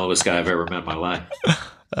quietest, mellowest guy I've ever met in my life.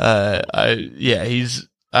 I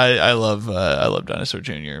love Dinosaur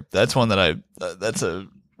Jr. That's one that that's a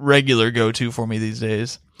regular go-to for me these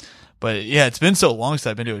days. But yeah, it's been so long since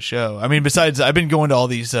I've been to a show. I mean, besides, I've been going to all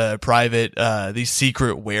these private, these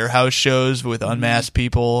secret warehouse shows with unmasked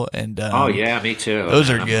people, and oh yeah, me too. Those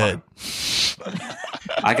are good.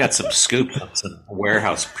 I got some scoops on some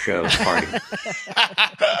warehouse shows party.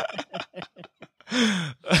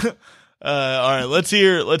 All right, let's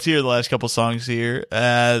hear the last couple songs here.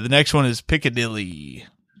 The next one is Piccadilly.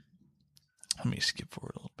 Let me skip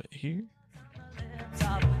forward a little bit here.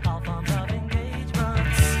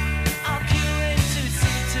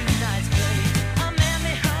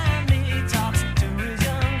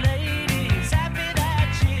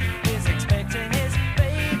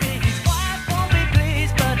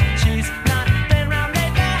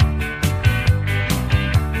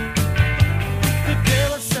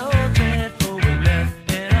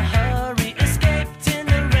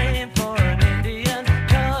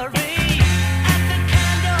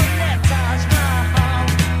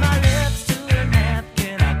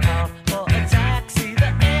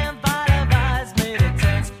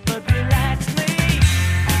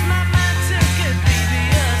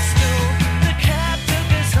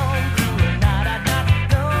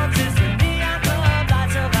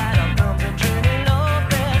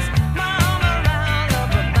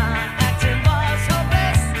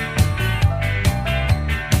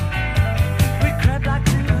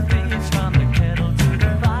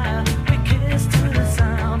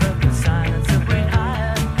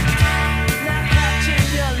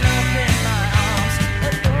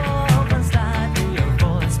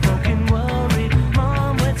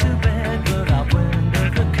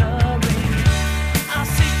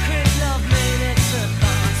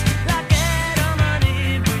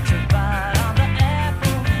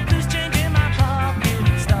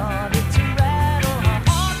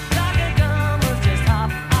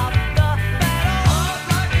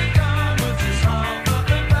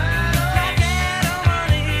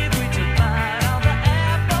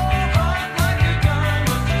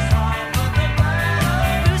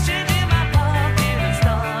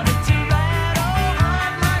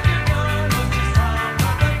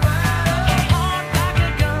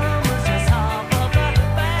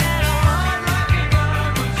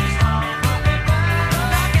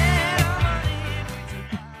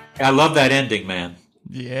 I love that ending, man.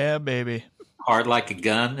 Yeah, baby. Hard like a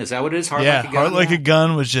gun. Is that what it is? Hard yeah, like a gun? Hard Like a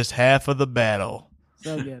Gun was just half of the battle.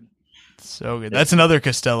 So good. So good. That's another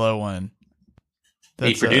Costello one.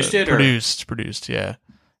 He produced it? Produced, yeah.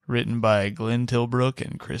 Written by Glenn Tilbrook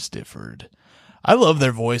and Chris Difford. I love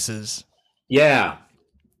their voices. Yeah.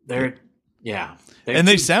 And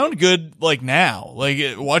they sound good like now. Like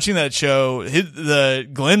watching that show,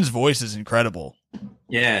 Glenn's voice is incredible.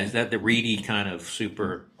 Yeah, is that the reedy kind of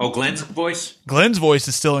super? Oh, Glenn's voice. Glenn's voice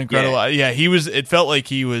is still incredible. Yeah, he was. It felt like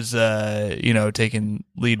he was, taking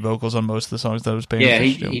lead vocals on most of the songs that I was paying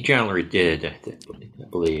attention to. He generally did. I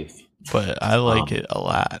believe. But I like it a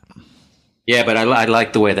lot. Yeah, but I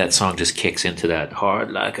like the way that song just kicks into that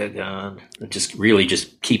hard like a gun. It just really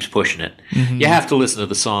just keeps pushing it. Mm-hmm. You have to listen to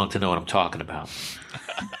the song to know what I'm talking about.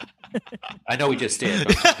 I know we just did.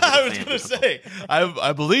 I was going to say,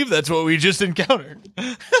 I believe that's what we just encountered.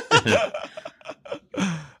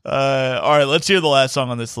 All right, let's hear the last song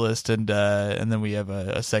on this list, and then we have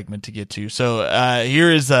a segment to get to. So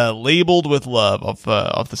here is "Labeled with Love" off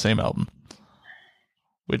the same album,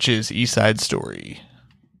 which is East Side Story.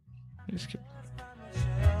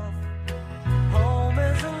 Home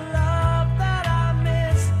is a love that I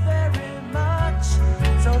miss very much.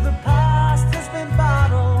 So the past has been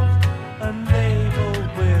bottled and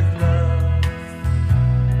labeled with love.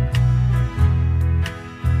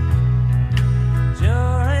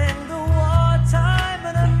 During the wartime,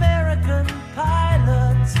 an American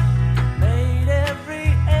pilot made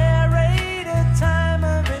every air-raided time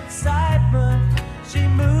of excitement. She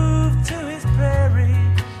moved to his prairie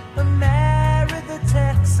and married the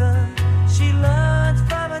Texan. She learned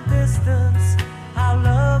from a distance how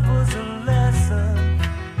love was a lesson.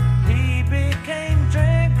 He became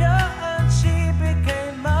drinker and she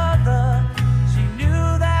became mother. She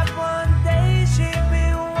knew that one day she'd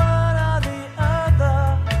be one or the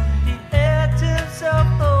other. He ate himself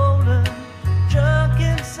old and drunk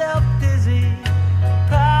himself dizzy.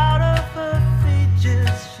 Proud of her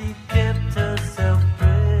features, she kept herself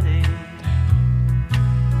pretty.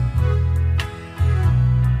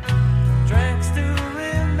 Drinks to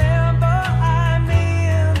remember, me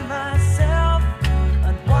and myself,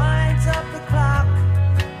 and winds up the clock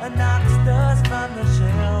and knocks dust from the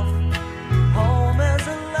shelf. Home is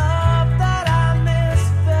a love that I miss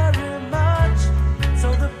very much.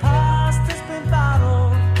 So the past has been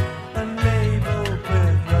bottled and labeled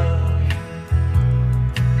with love.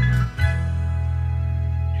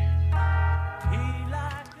 He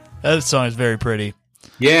liked it. That song is very pretty.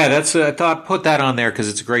 Yeah, that's. I thought put that on there because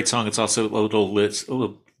it's a great song. It's also a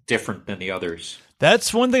little different than the others.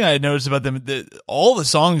 That's one thing I noticed about them. All the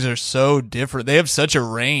songs are so different. They have such a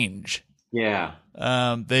range. Yeah,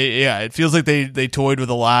 It feels like they toyed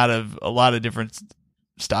with a lot of different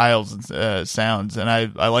styles and sounds, and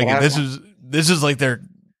I like it. This is like their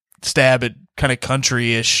stab at kind of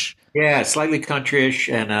country-ish. yeah, slightly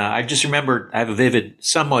countryish, and I just remember I have a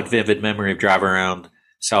somewhat vivid memory of driving around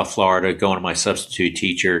South Florida, going to my substitute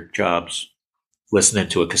teacher jobs, listening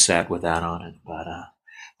to a cassette with that on it. But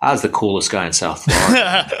I was the coolest guy in South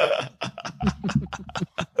Florida.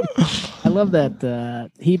 I love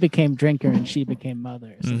that he became drinker and she became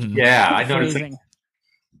mother. Mhm. Yeah, I noticed. Phrasing.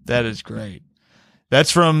 That is great.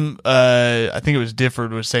 That's from I think it was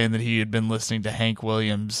Difford was saying that he had been listening to Hank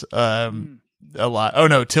Williams a lot. Oh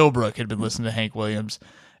no, Tilbrook had been listening to Hank Williams,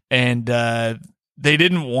 and they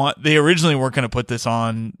originally weren't going to put this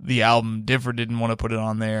on the album. Difford didn't want to put it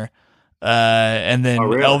on there, and then Oh,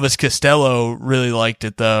 really? Elvis Costello really liked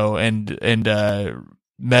it though, and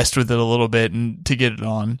messed with it a little bit and to get it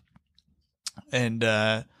on, and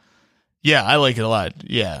yeah, I like it a lot.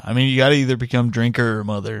 Yeah, I mean, you got to either become drinker or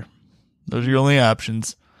mother. Those are your only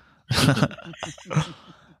options.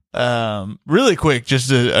 Really quick,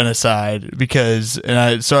 just an aside, because,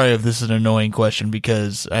 and sorry if this is an annoying question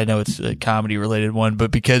because I know it's a comedy related one,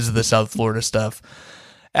 but because of the South Florida stuff,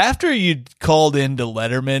 after you called into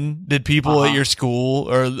Letterman, did people at your school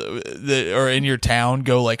or in your town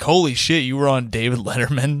go like, "Holy shit, you were on David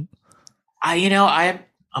Letterman"? I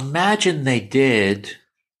imagine they did.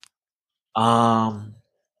 I'm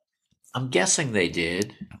guessing they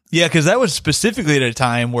did. Yeah, because that was specifically at a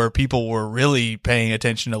time where people were really paying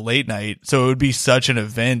attention to late night, so it would be such an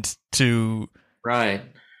event to Right.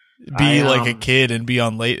 be like a kid and be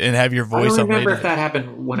on late and have your I voice don't on late remember night. if that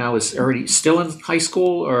happened when I was already still in high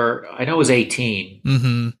school, or I know I was 18.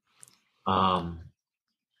 Mm-hmm.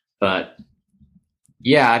 But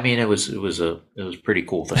yeah, I mean, it was a pretty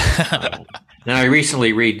cool thing. Then I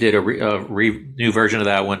recently redid a new version of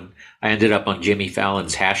that one. I ended up on Jimmy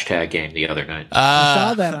Fallon's hashtag game the other night. I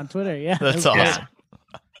saw that on Twitter. Yeah, That's that was awesome.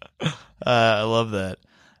 great. I love that.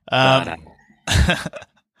 But,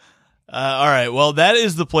 All right. Well, that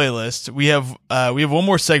is the playlist. We have one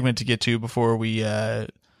more segment to get to before we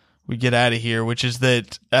get out of here, which is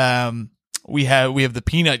that we have the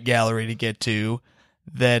peanut gallery to get to.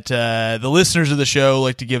 That the listeners of the show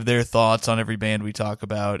like to give their thoughts on every band we talk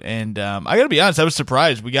about, and I got to be honest, I was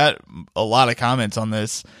surprised. We got a lot of comments on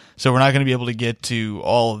this, so we're not going to be able to get to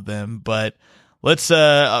all of them. But let's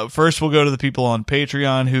first we'll go to the people on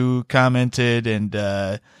Patreon who commented, and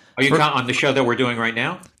are you on the show that we're doing right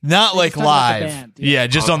now? not like talking about the live, band, yeah,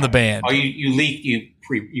 just on the band. Oh, you leaked, you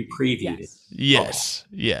previewed it. Yes.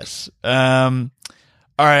 Yes.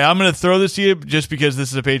 All right, I'm going to throw this to you just because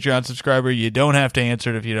this is a Patreon subscriber. You don't have to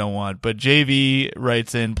answer it if you don't want. But JV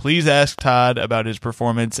writes in, please ask Todd about his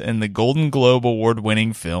performance in the Golden Globe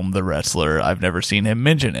Award-winning film, The Wrestler. I've never seen him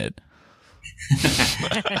mention it.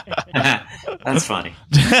 That's funny.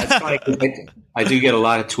 That's funny 'cause I do get a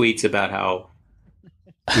lot of tweets about how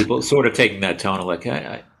people sort of taking that tone of like,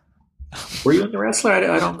 were you in The Wrestler?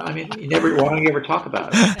 I don't. I mean, why don't you ever talk about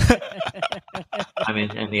it? I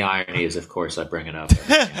mean, and the irony is, of course, I bring it up.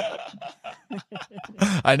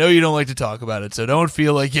 I know you don't like to talk about it, so don't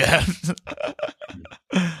feel like you have.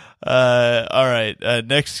 All right.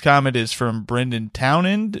 Next comment is from Brendan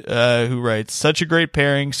Townend, who writes, "Such a great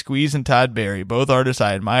pairing, Squeeze and Todd Barry, both artists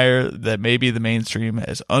I admire that maybe the mainstream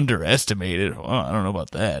has underestimated." Well, I don't know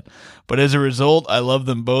about that. But as a result, I love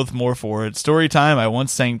them both more for it. Story time, I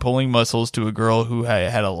once sang Pulling Muscles to a girl who I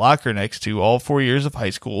had a locker next to all 4 years of high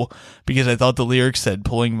school because I thought the lyrics said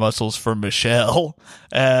Pulling Muscles for Michelle,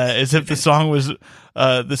 as if the song was...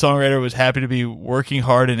 the songwriter was happy to be working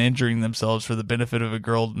hard and injuring themselves for the benefit of a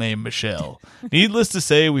girl named Michelle. Needless to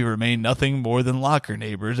say, we remained nothing more than locker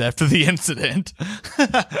neighbors after the incident.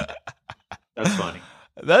 That's funny.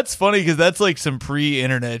 That's funny because that's like some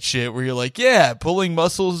pre-internet shit where you're like, yeah, Pulling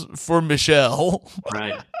Muscles for Michelle.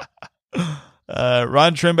 Right.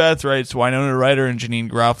 Ron Trimbath writes, Winona Ryder and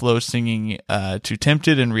Janine Garofalo singing to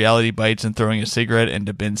Tempted and Reality Bites and throwing a cigarette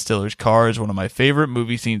into Ben Stiller's car is one of my favorite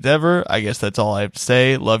movie scenes ever. I guess that's all I have to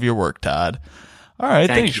say. Love your work, Todd. All right.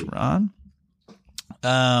 Thank Thanks, you. Ron.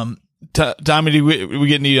 Tommy, did we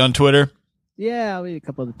get any on Twitter? Yeah, I'll read a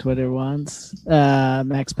couple of the Twitter ones.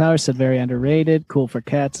 Max Power said very underrated. Cool for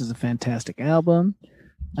Cats is a fantastic album.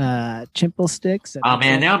 Chimple Sticks. Oh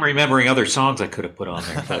man, now I'm remembering other songs I could have put on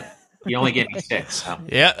there, but you only gave me 6. So.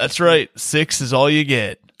 Yeah, that's right. 6 is all you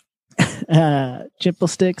get. Chimple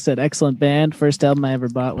Sticks said excellent band. First album I ever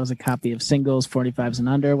bought was a copy of Singles 45s and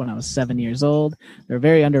Under when I was 7 years old. They're a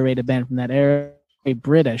very underrated band from that era. Very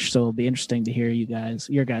British, so it'll be interesting to hear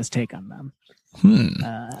your guys' take on them.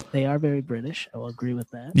 They are very British. I will agree with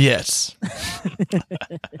that. Yes.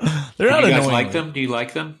 They're Do not you guys annoying. like them? Do you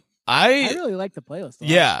like them? I really like the playlist. a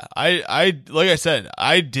lot. Yeah, I like I said,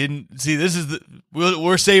 I didn't see. This is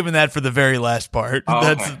we're saving that for the very last part.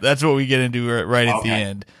 Oh, okay. That's what we get into right at the Okay.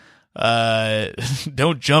 end.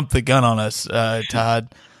 Don't jump the gun on us,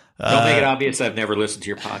 Todd. Don't make it obvious I've never listened to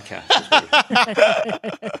your podcast.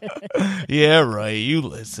 Yeah, right. You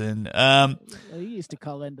listen. Well, you used to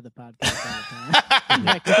call into the podcast all the time.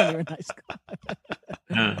 Back when you were in high school.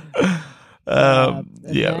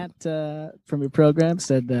 Yeah. Matt from your program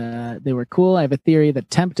said they were cool. I have a theory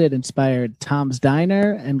that Tempted inspired Tom's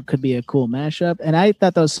Diner and could be a cool mashup. And I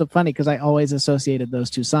thought that was so funny because I always associated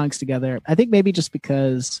those two songs together. I think maybe just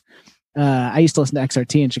because I used to listen to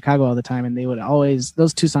XRT in Chicago all the time, and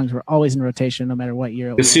those two songs were always in rotation no matter what year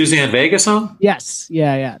it The was. Suzanne Vega song? Yes.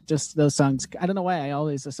 Yeah. Just those songs. I don't know why I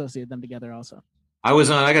always associated them together also. I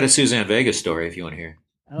got a Suzanne Vega story if you want to hear.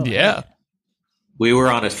 Oh, Yeah. We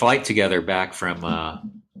were on a flight together back from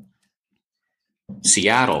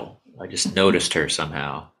Seattle. I just noticed her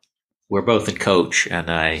somehow. We're both in coach,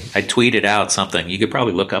 and I tweeted out something. You could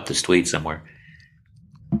probably look up this tweet somewhere.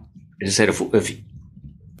 I just said, if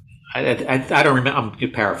I don't remember,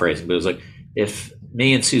 I'm paraphrasing, but it was like, if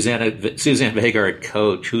me and Suzanne Vega are at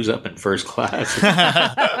coach, who's up in first class?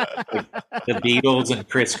 The Beatles and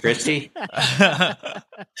Chris Christie.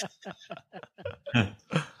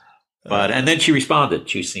 And then she responded.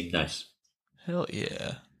 She seemed nice. Hell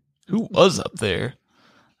yeah. Who was up there?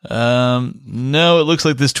 No, it looks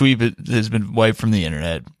like this tweet has been wiped from the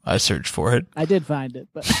internet. I searched for it. I did find it,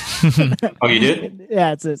 but Oh, you did?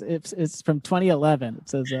 yeah, it's from 2011. It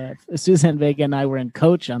says Suzanne Vega and I were in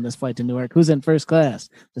coach on this flight to Newark. Who's in first class?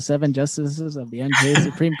 The 7 justices of the NJ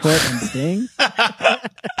Supreme Court and Sting.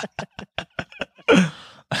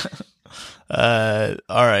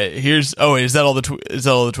 All right. Is that all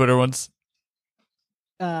the Twitter ones?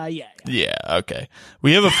 Yeah. Yeah. Okay.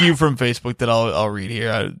 We have a few from Facebook that I'll read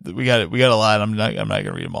here. We got a lot. I'm not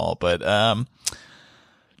gonna read them all, but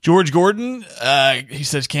George Gordon, he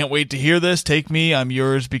says, can't wait to hear this. Take me, I'm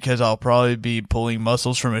yours, because I'll probably be pulling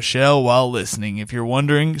muscles from Michelle while listening. If you're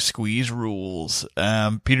wondering, Squeeze rules.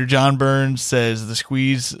 Peter John Burns says the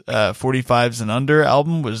Squeeze 45s and Under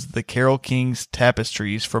album was the Carole King's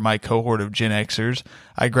Tapestries for my cohort of Gen Xers.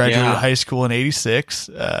 I graduated high school in 86.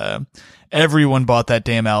 Everyone bought that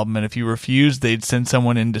damn album, and if you refused, they'd send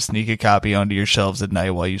someone in to sneak a copy onto your shelves at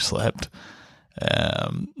night while you slept.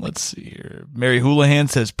 Let's see here. Mary Houlihan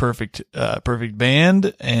says perfect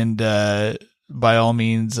band, and by all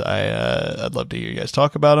means, I'd love to hear you guys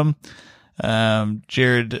talk about them.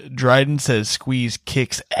 Jared Dryden says Squeeze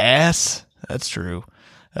kicks ass. That's true.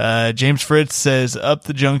 James Fritz says Up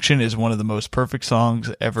the Junction is one of the most perfect songs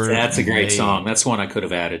ever. That's a great made. song. That's one I could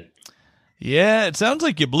have added. Yeah, it sounds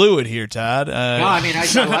like you blew it here, Todd. No, I mean, I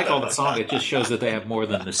like all the songs. It just shows that they have more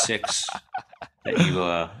than the 6 that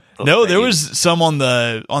you No, there was some on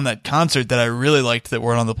that concert that I really liked that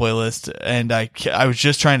weren't on the playlist, and I was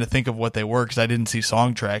just trying to think of what they were because I didn't see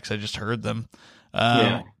song tracks. I just heard them.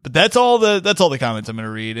 But that's all the comments I'm going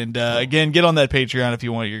to read. And again, get on that Patreon if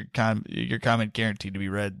you want your comment guaranteed to be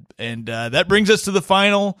read. And that brings us to the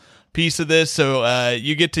final piece of this. So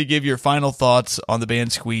you get to give your final thoughts on the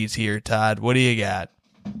band Squeeze here, Todd. What do you got?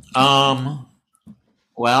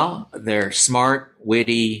 Well, they're smart,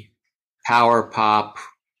 witty, power pop,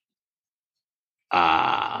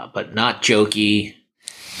 but not jokey.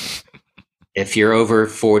 If you're over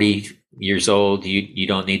 40 years old, you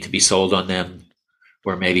don't need to be sold on them,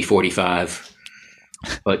 or maybe 45.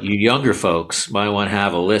 But you younger folks might want to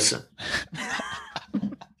have a listen.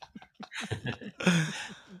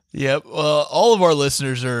 Yep. Well, all of our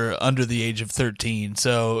listeners are under the age of 13,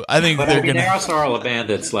 so I think they're also all a band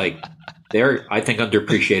that's like, they're, I think,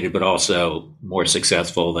 underappreciated, but also more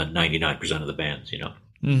successful than 99% of the bands, you know.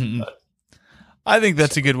 Mm-hmm. I think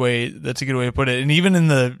that's a good way. That's a good way to put it. And even in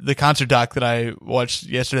the concert doc that I watched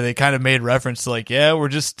yesterday, they kind of made reference to like, yeah, we're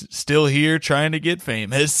just still here trying to get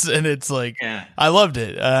famous, and it's like, yeah. I loved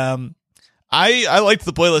it. I liked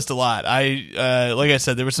the playlist a lot. Like I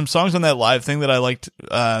said, there were some songs on that live thing that I liked.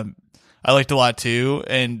 I liked a lot too,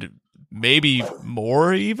 and maybe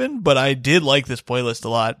more even. But I did like this playlist a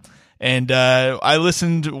lot, and I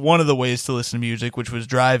listened one of the ways to listen to music, which was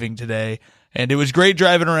driving today. And it was great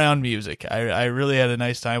driving around music. I really had a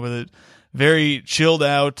nice time with it. Very chilled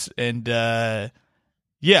out, and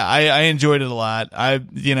yeah, I enjoyed it a lot. I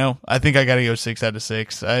think I got to go 6 out of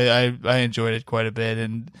 6. I enjoyed it quite a bit,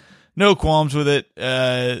 and no qualms with it.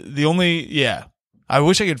 I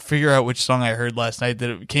wish I could figure out which song I heard last night that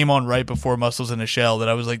it came on right before Muscles in a Shell. That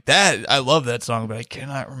I was like, I love that song, but I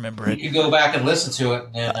cannot remember it. You can go back and listen to it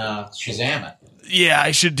and Shazam it. Yeah,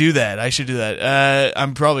 I should do that.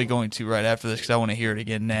 I'm probably going to right after this because I want to hear it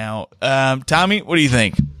again now. Tommy, what do you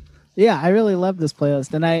think? Yeah, I really love this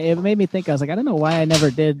playlist, and it made me think. I was like, I don't know why I never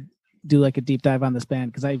did do like a deep dive on this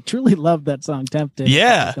band, because I truly love that song "Tempted."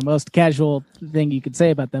 Yeah, like the most casual thing you could say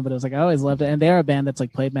about them, but it was like I always loved it. And they are a band that's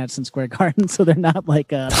like played Madison Square Garden, so they're not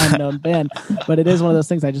like an unknown band, but it is one of those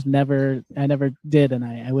things I never did, and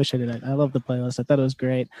I wish I did. I love the playlist. I thought it was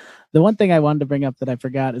great. The one thing I wanted to bring up that I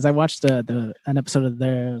forgot is I watched an episode of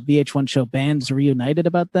their VH1 show Bands Reunited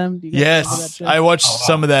about them. Do you guys remember that show? I watched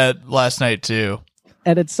some of that last night too.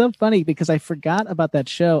 And it's so funny because I forgot about that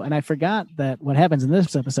show, and I forgot that what happens in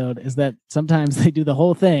this episode is that sometimes they do the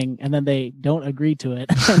whole thing and then they don't agree to it.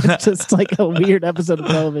 And it's just like a weird episode of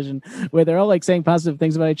television where they're all like saying positive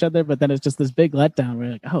things about each other, but then it's just this big letdown where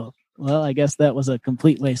you're like, oh, well, I guess that was a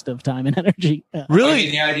complete waste of time and energy. Really?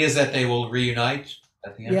 The idea is that they will reunite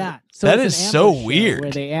at the end? Yeah. So that is so weird. Where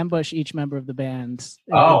they ambush each member of the band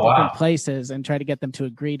in wow. different places and try to get them to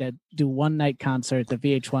agree to do one night concert that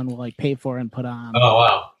VH1 will like pay for and put on. Oh,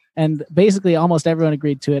 wow. And basically almost everyone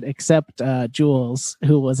agreed to it except Jules,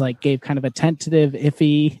 who was like gave kind of a tentative,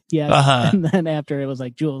 iffy yes. And then after it was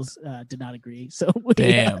like Jules did not agree. So we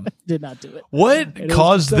did not do it. What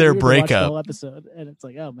caused their breakup? The whole episode, and it's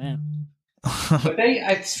like, oh man. But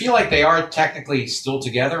I feel like they are technically still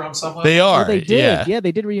together on some level. They are. Well, they did. Yeah. Yeah,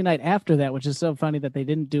 they did reunite after that, which is so funny that they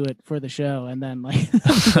didn't do it for the show, and then like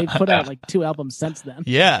they put out like 2 albums since then.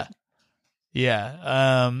 Yeah.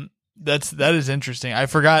 Yeah. That is interesting. I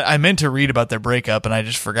forgot. I meant to read about their breakup, and I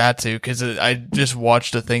just forgot to because I just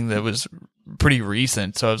watched a thing that was pretty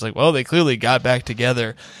recent. So I was like, well, they clearly got back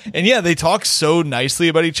together. And yeah, they talk so nicely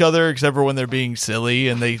about each other, except for when they're being silly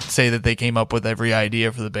and they say that they came up with every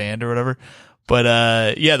idea for the band or whatever.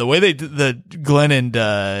 But yeah, the way they did the Glenn and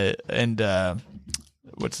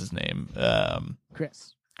what's his name?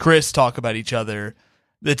 Chris talk about each other.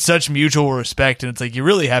 It's such mutual respect, and it's like you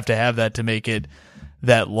really have to have that to make it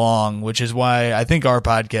that long, which is why I think our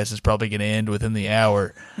podcast is probably going to end within the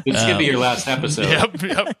hour. It's going to be your last episode. Yep.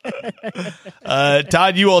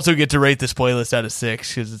 Todd, you also get to rate this playlist out of 6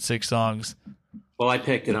 because it's 6 songs. Well, I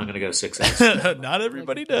picked it. I'm going to go 6 out of 6. Not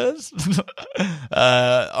everybody does.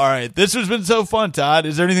 All right. This has been so fun, Todd.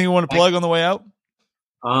 Is there anything you want to plug on the way out?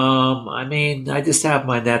 I mean, I just have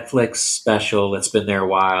my Netflix special that's been there a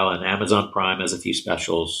while, and Amazon Prime has a few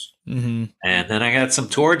specials. Mm-hmm. And then I got some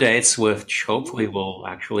tour dates, which hopefully will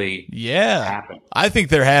actually happen. I think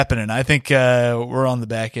they're happening. I think we're on the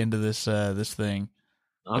back end of this thing.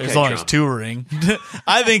 Okay, as long as touring.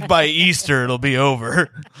 I think by Easter it'll be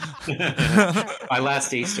over. By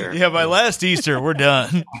last Easter. Yeah, by last Easter we're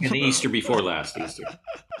done. And the Easter before last Easter.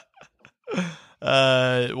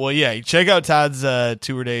 Well, yeah, check out Todd's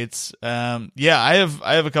tour dates. Yeah, I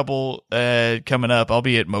have a couple coming up. I'll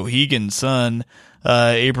be at Mohegan Sun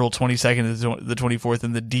April 22nd to the 24th,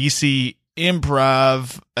 and the DC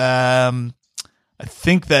Improv. I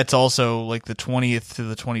think that's also like the 20th to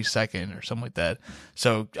the 22nd or something like that.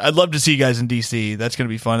 So I'd love to see you guys in DC. That's going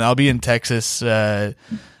to be fun. I'll be in Texas at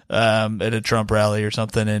a Trump rally or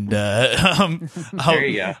something. And There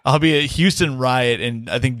you go. I'll be at Houston Riot in,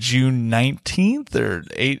 I think, June 19th or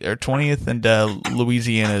 8th or 20th, and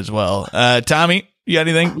Louisiana as well. Tommy, you got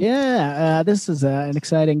anything? Yeah, this is an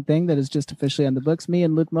exciting thing that is just officially on the books. Me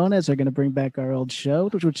and Luke Moniz are going to bring back our old show,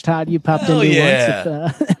 which Todd, you popped Hell into yeah.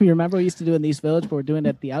 once. If you remember, we used to do in East Village, but we're doing it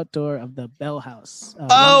at the outdoor of the Bell House. Oh,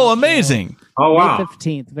 wonderful amazing. Oh, wow. May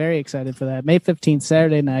 15th. Very excited for that. May 15th,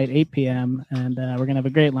 Saturday night, 8 p.m. And we're going to have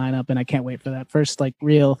a great lineup, and I can't wait for that first like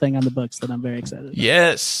real thing on the books that I'm very excited about.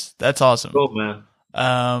 Yes, that's awesome. Cool, man.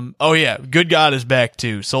 Oh yeah, Good God is back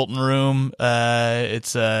too. Sultan Room.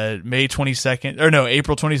 It's May 22nd, or no,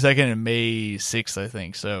 April 22nd and May 6th, I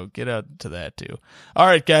think. So get out to that too. All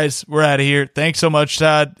right, guys, we're out of here. Thanks so much,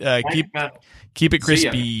 Todd. Thanks, man. Keep it See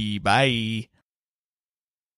ya. crispy. Bye.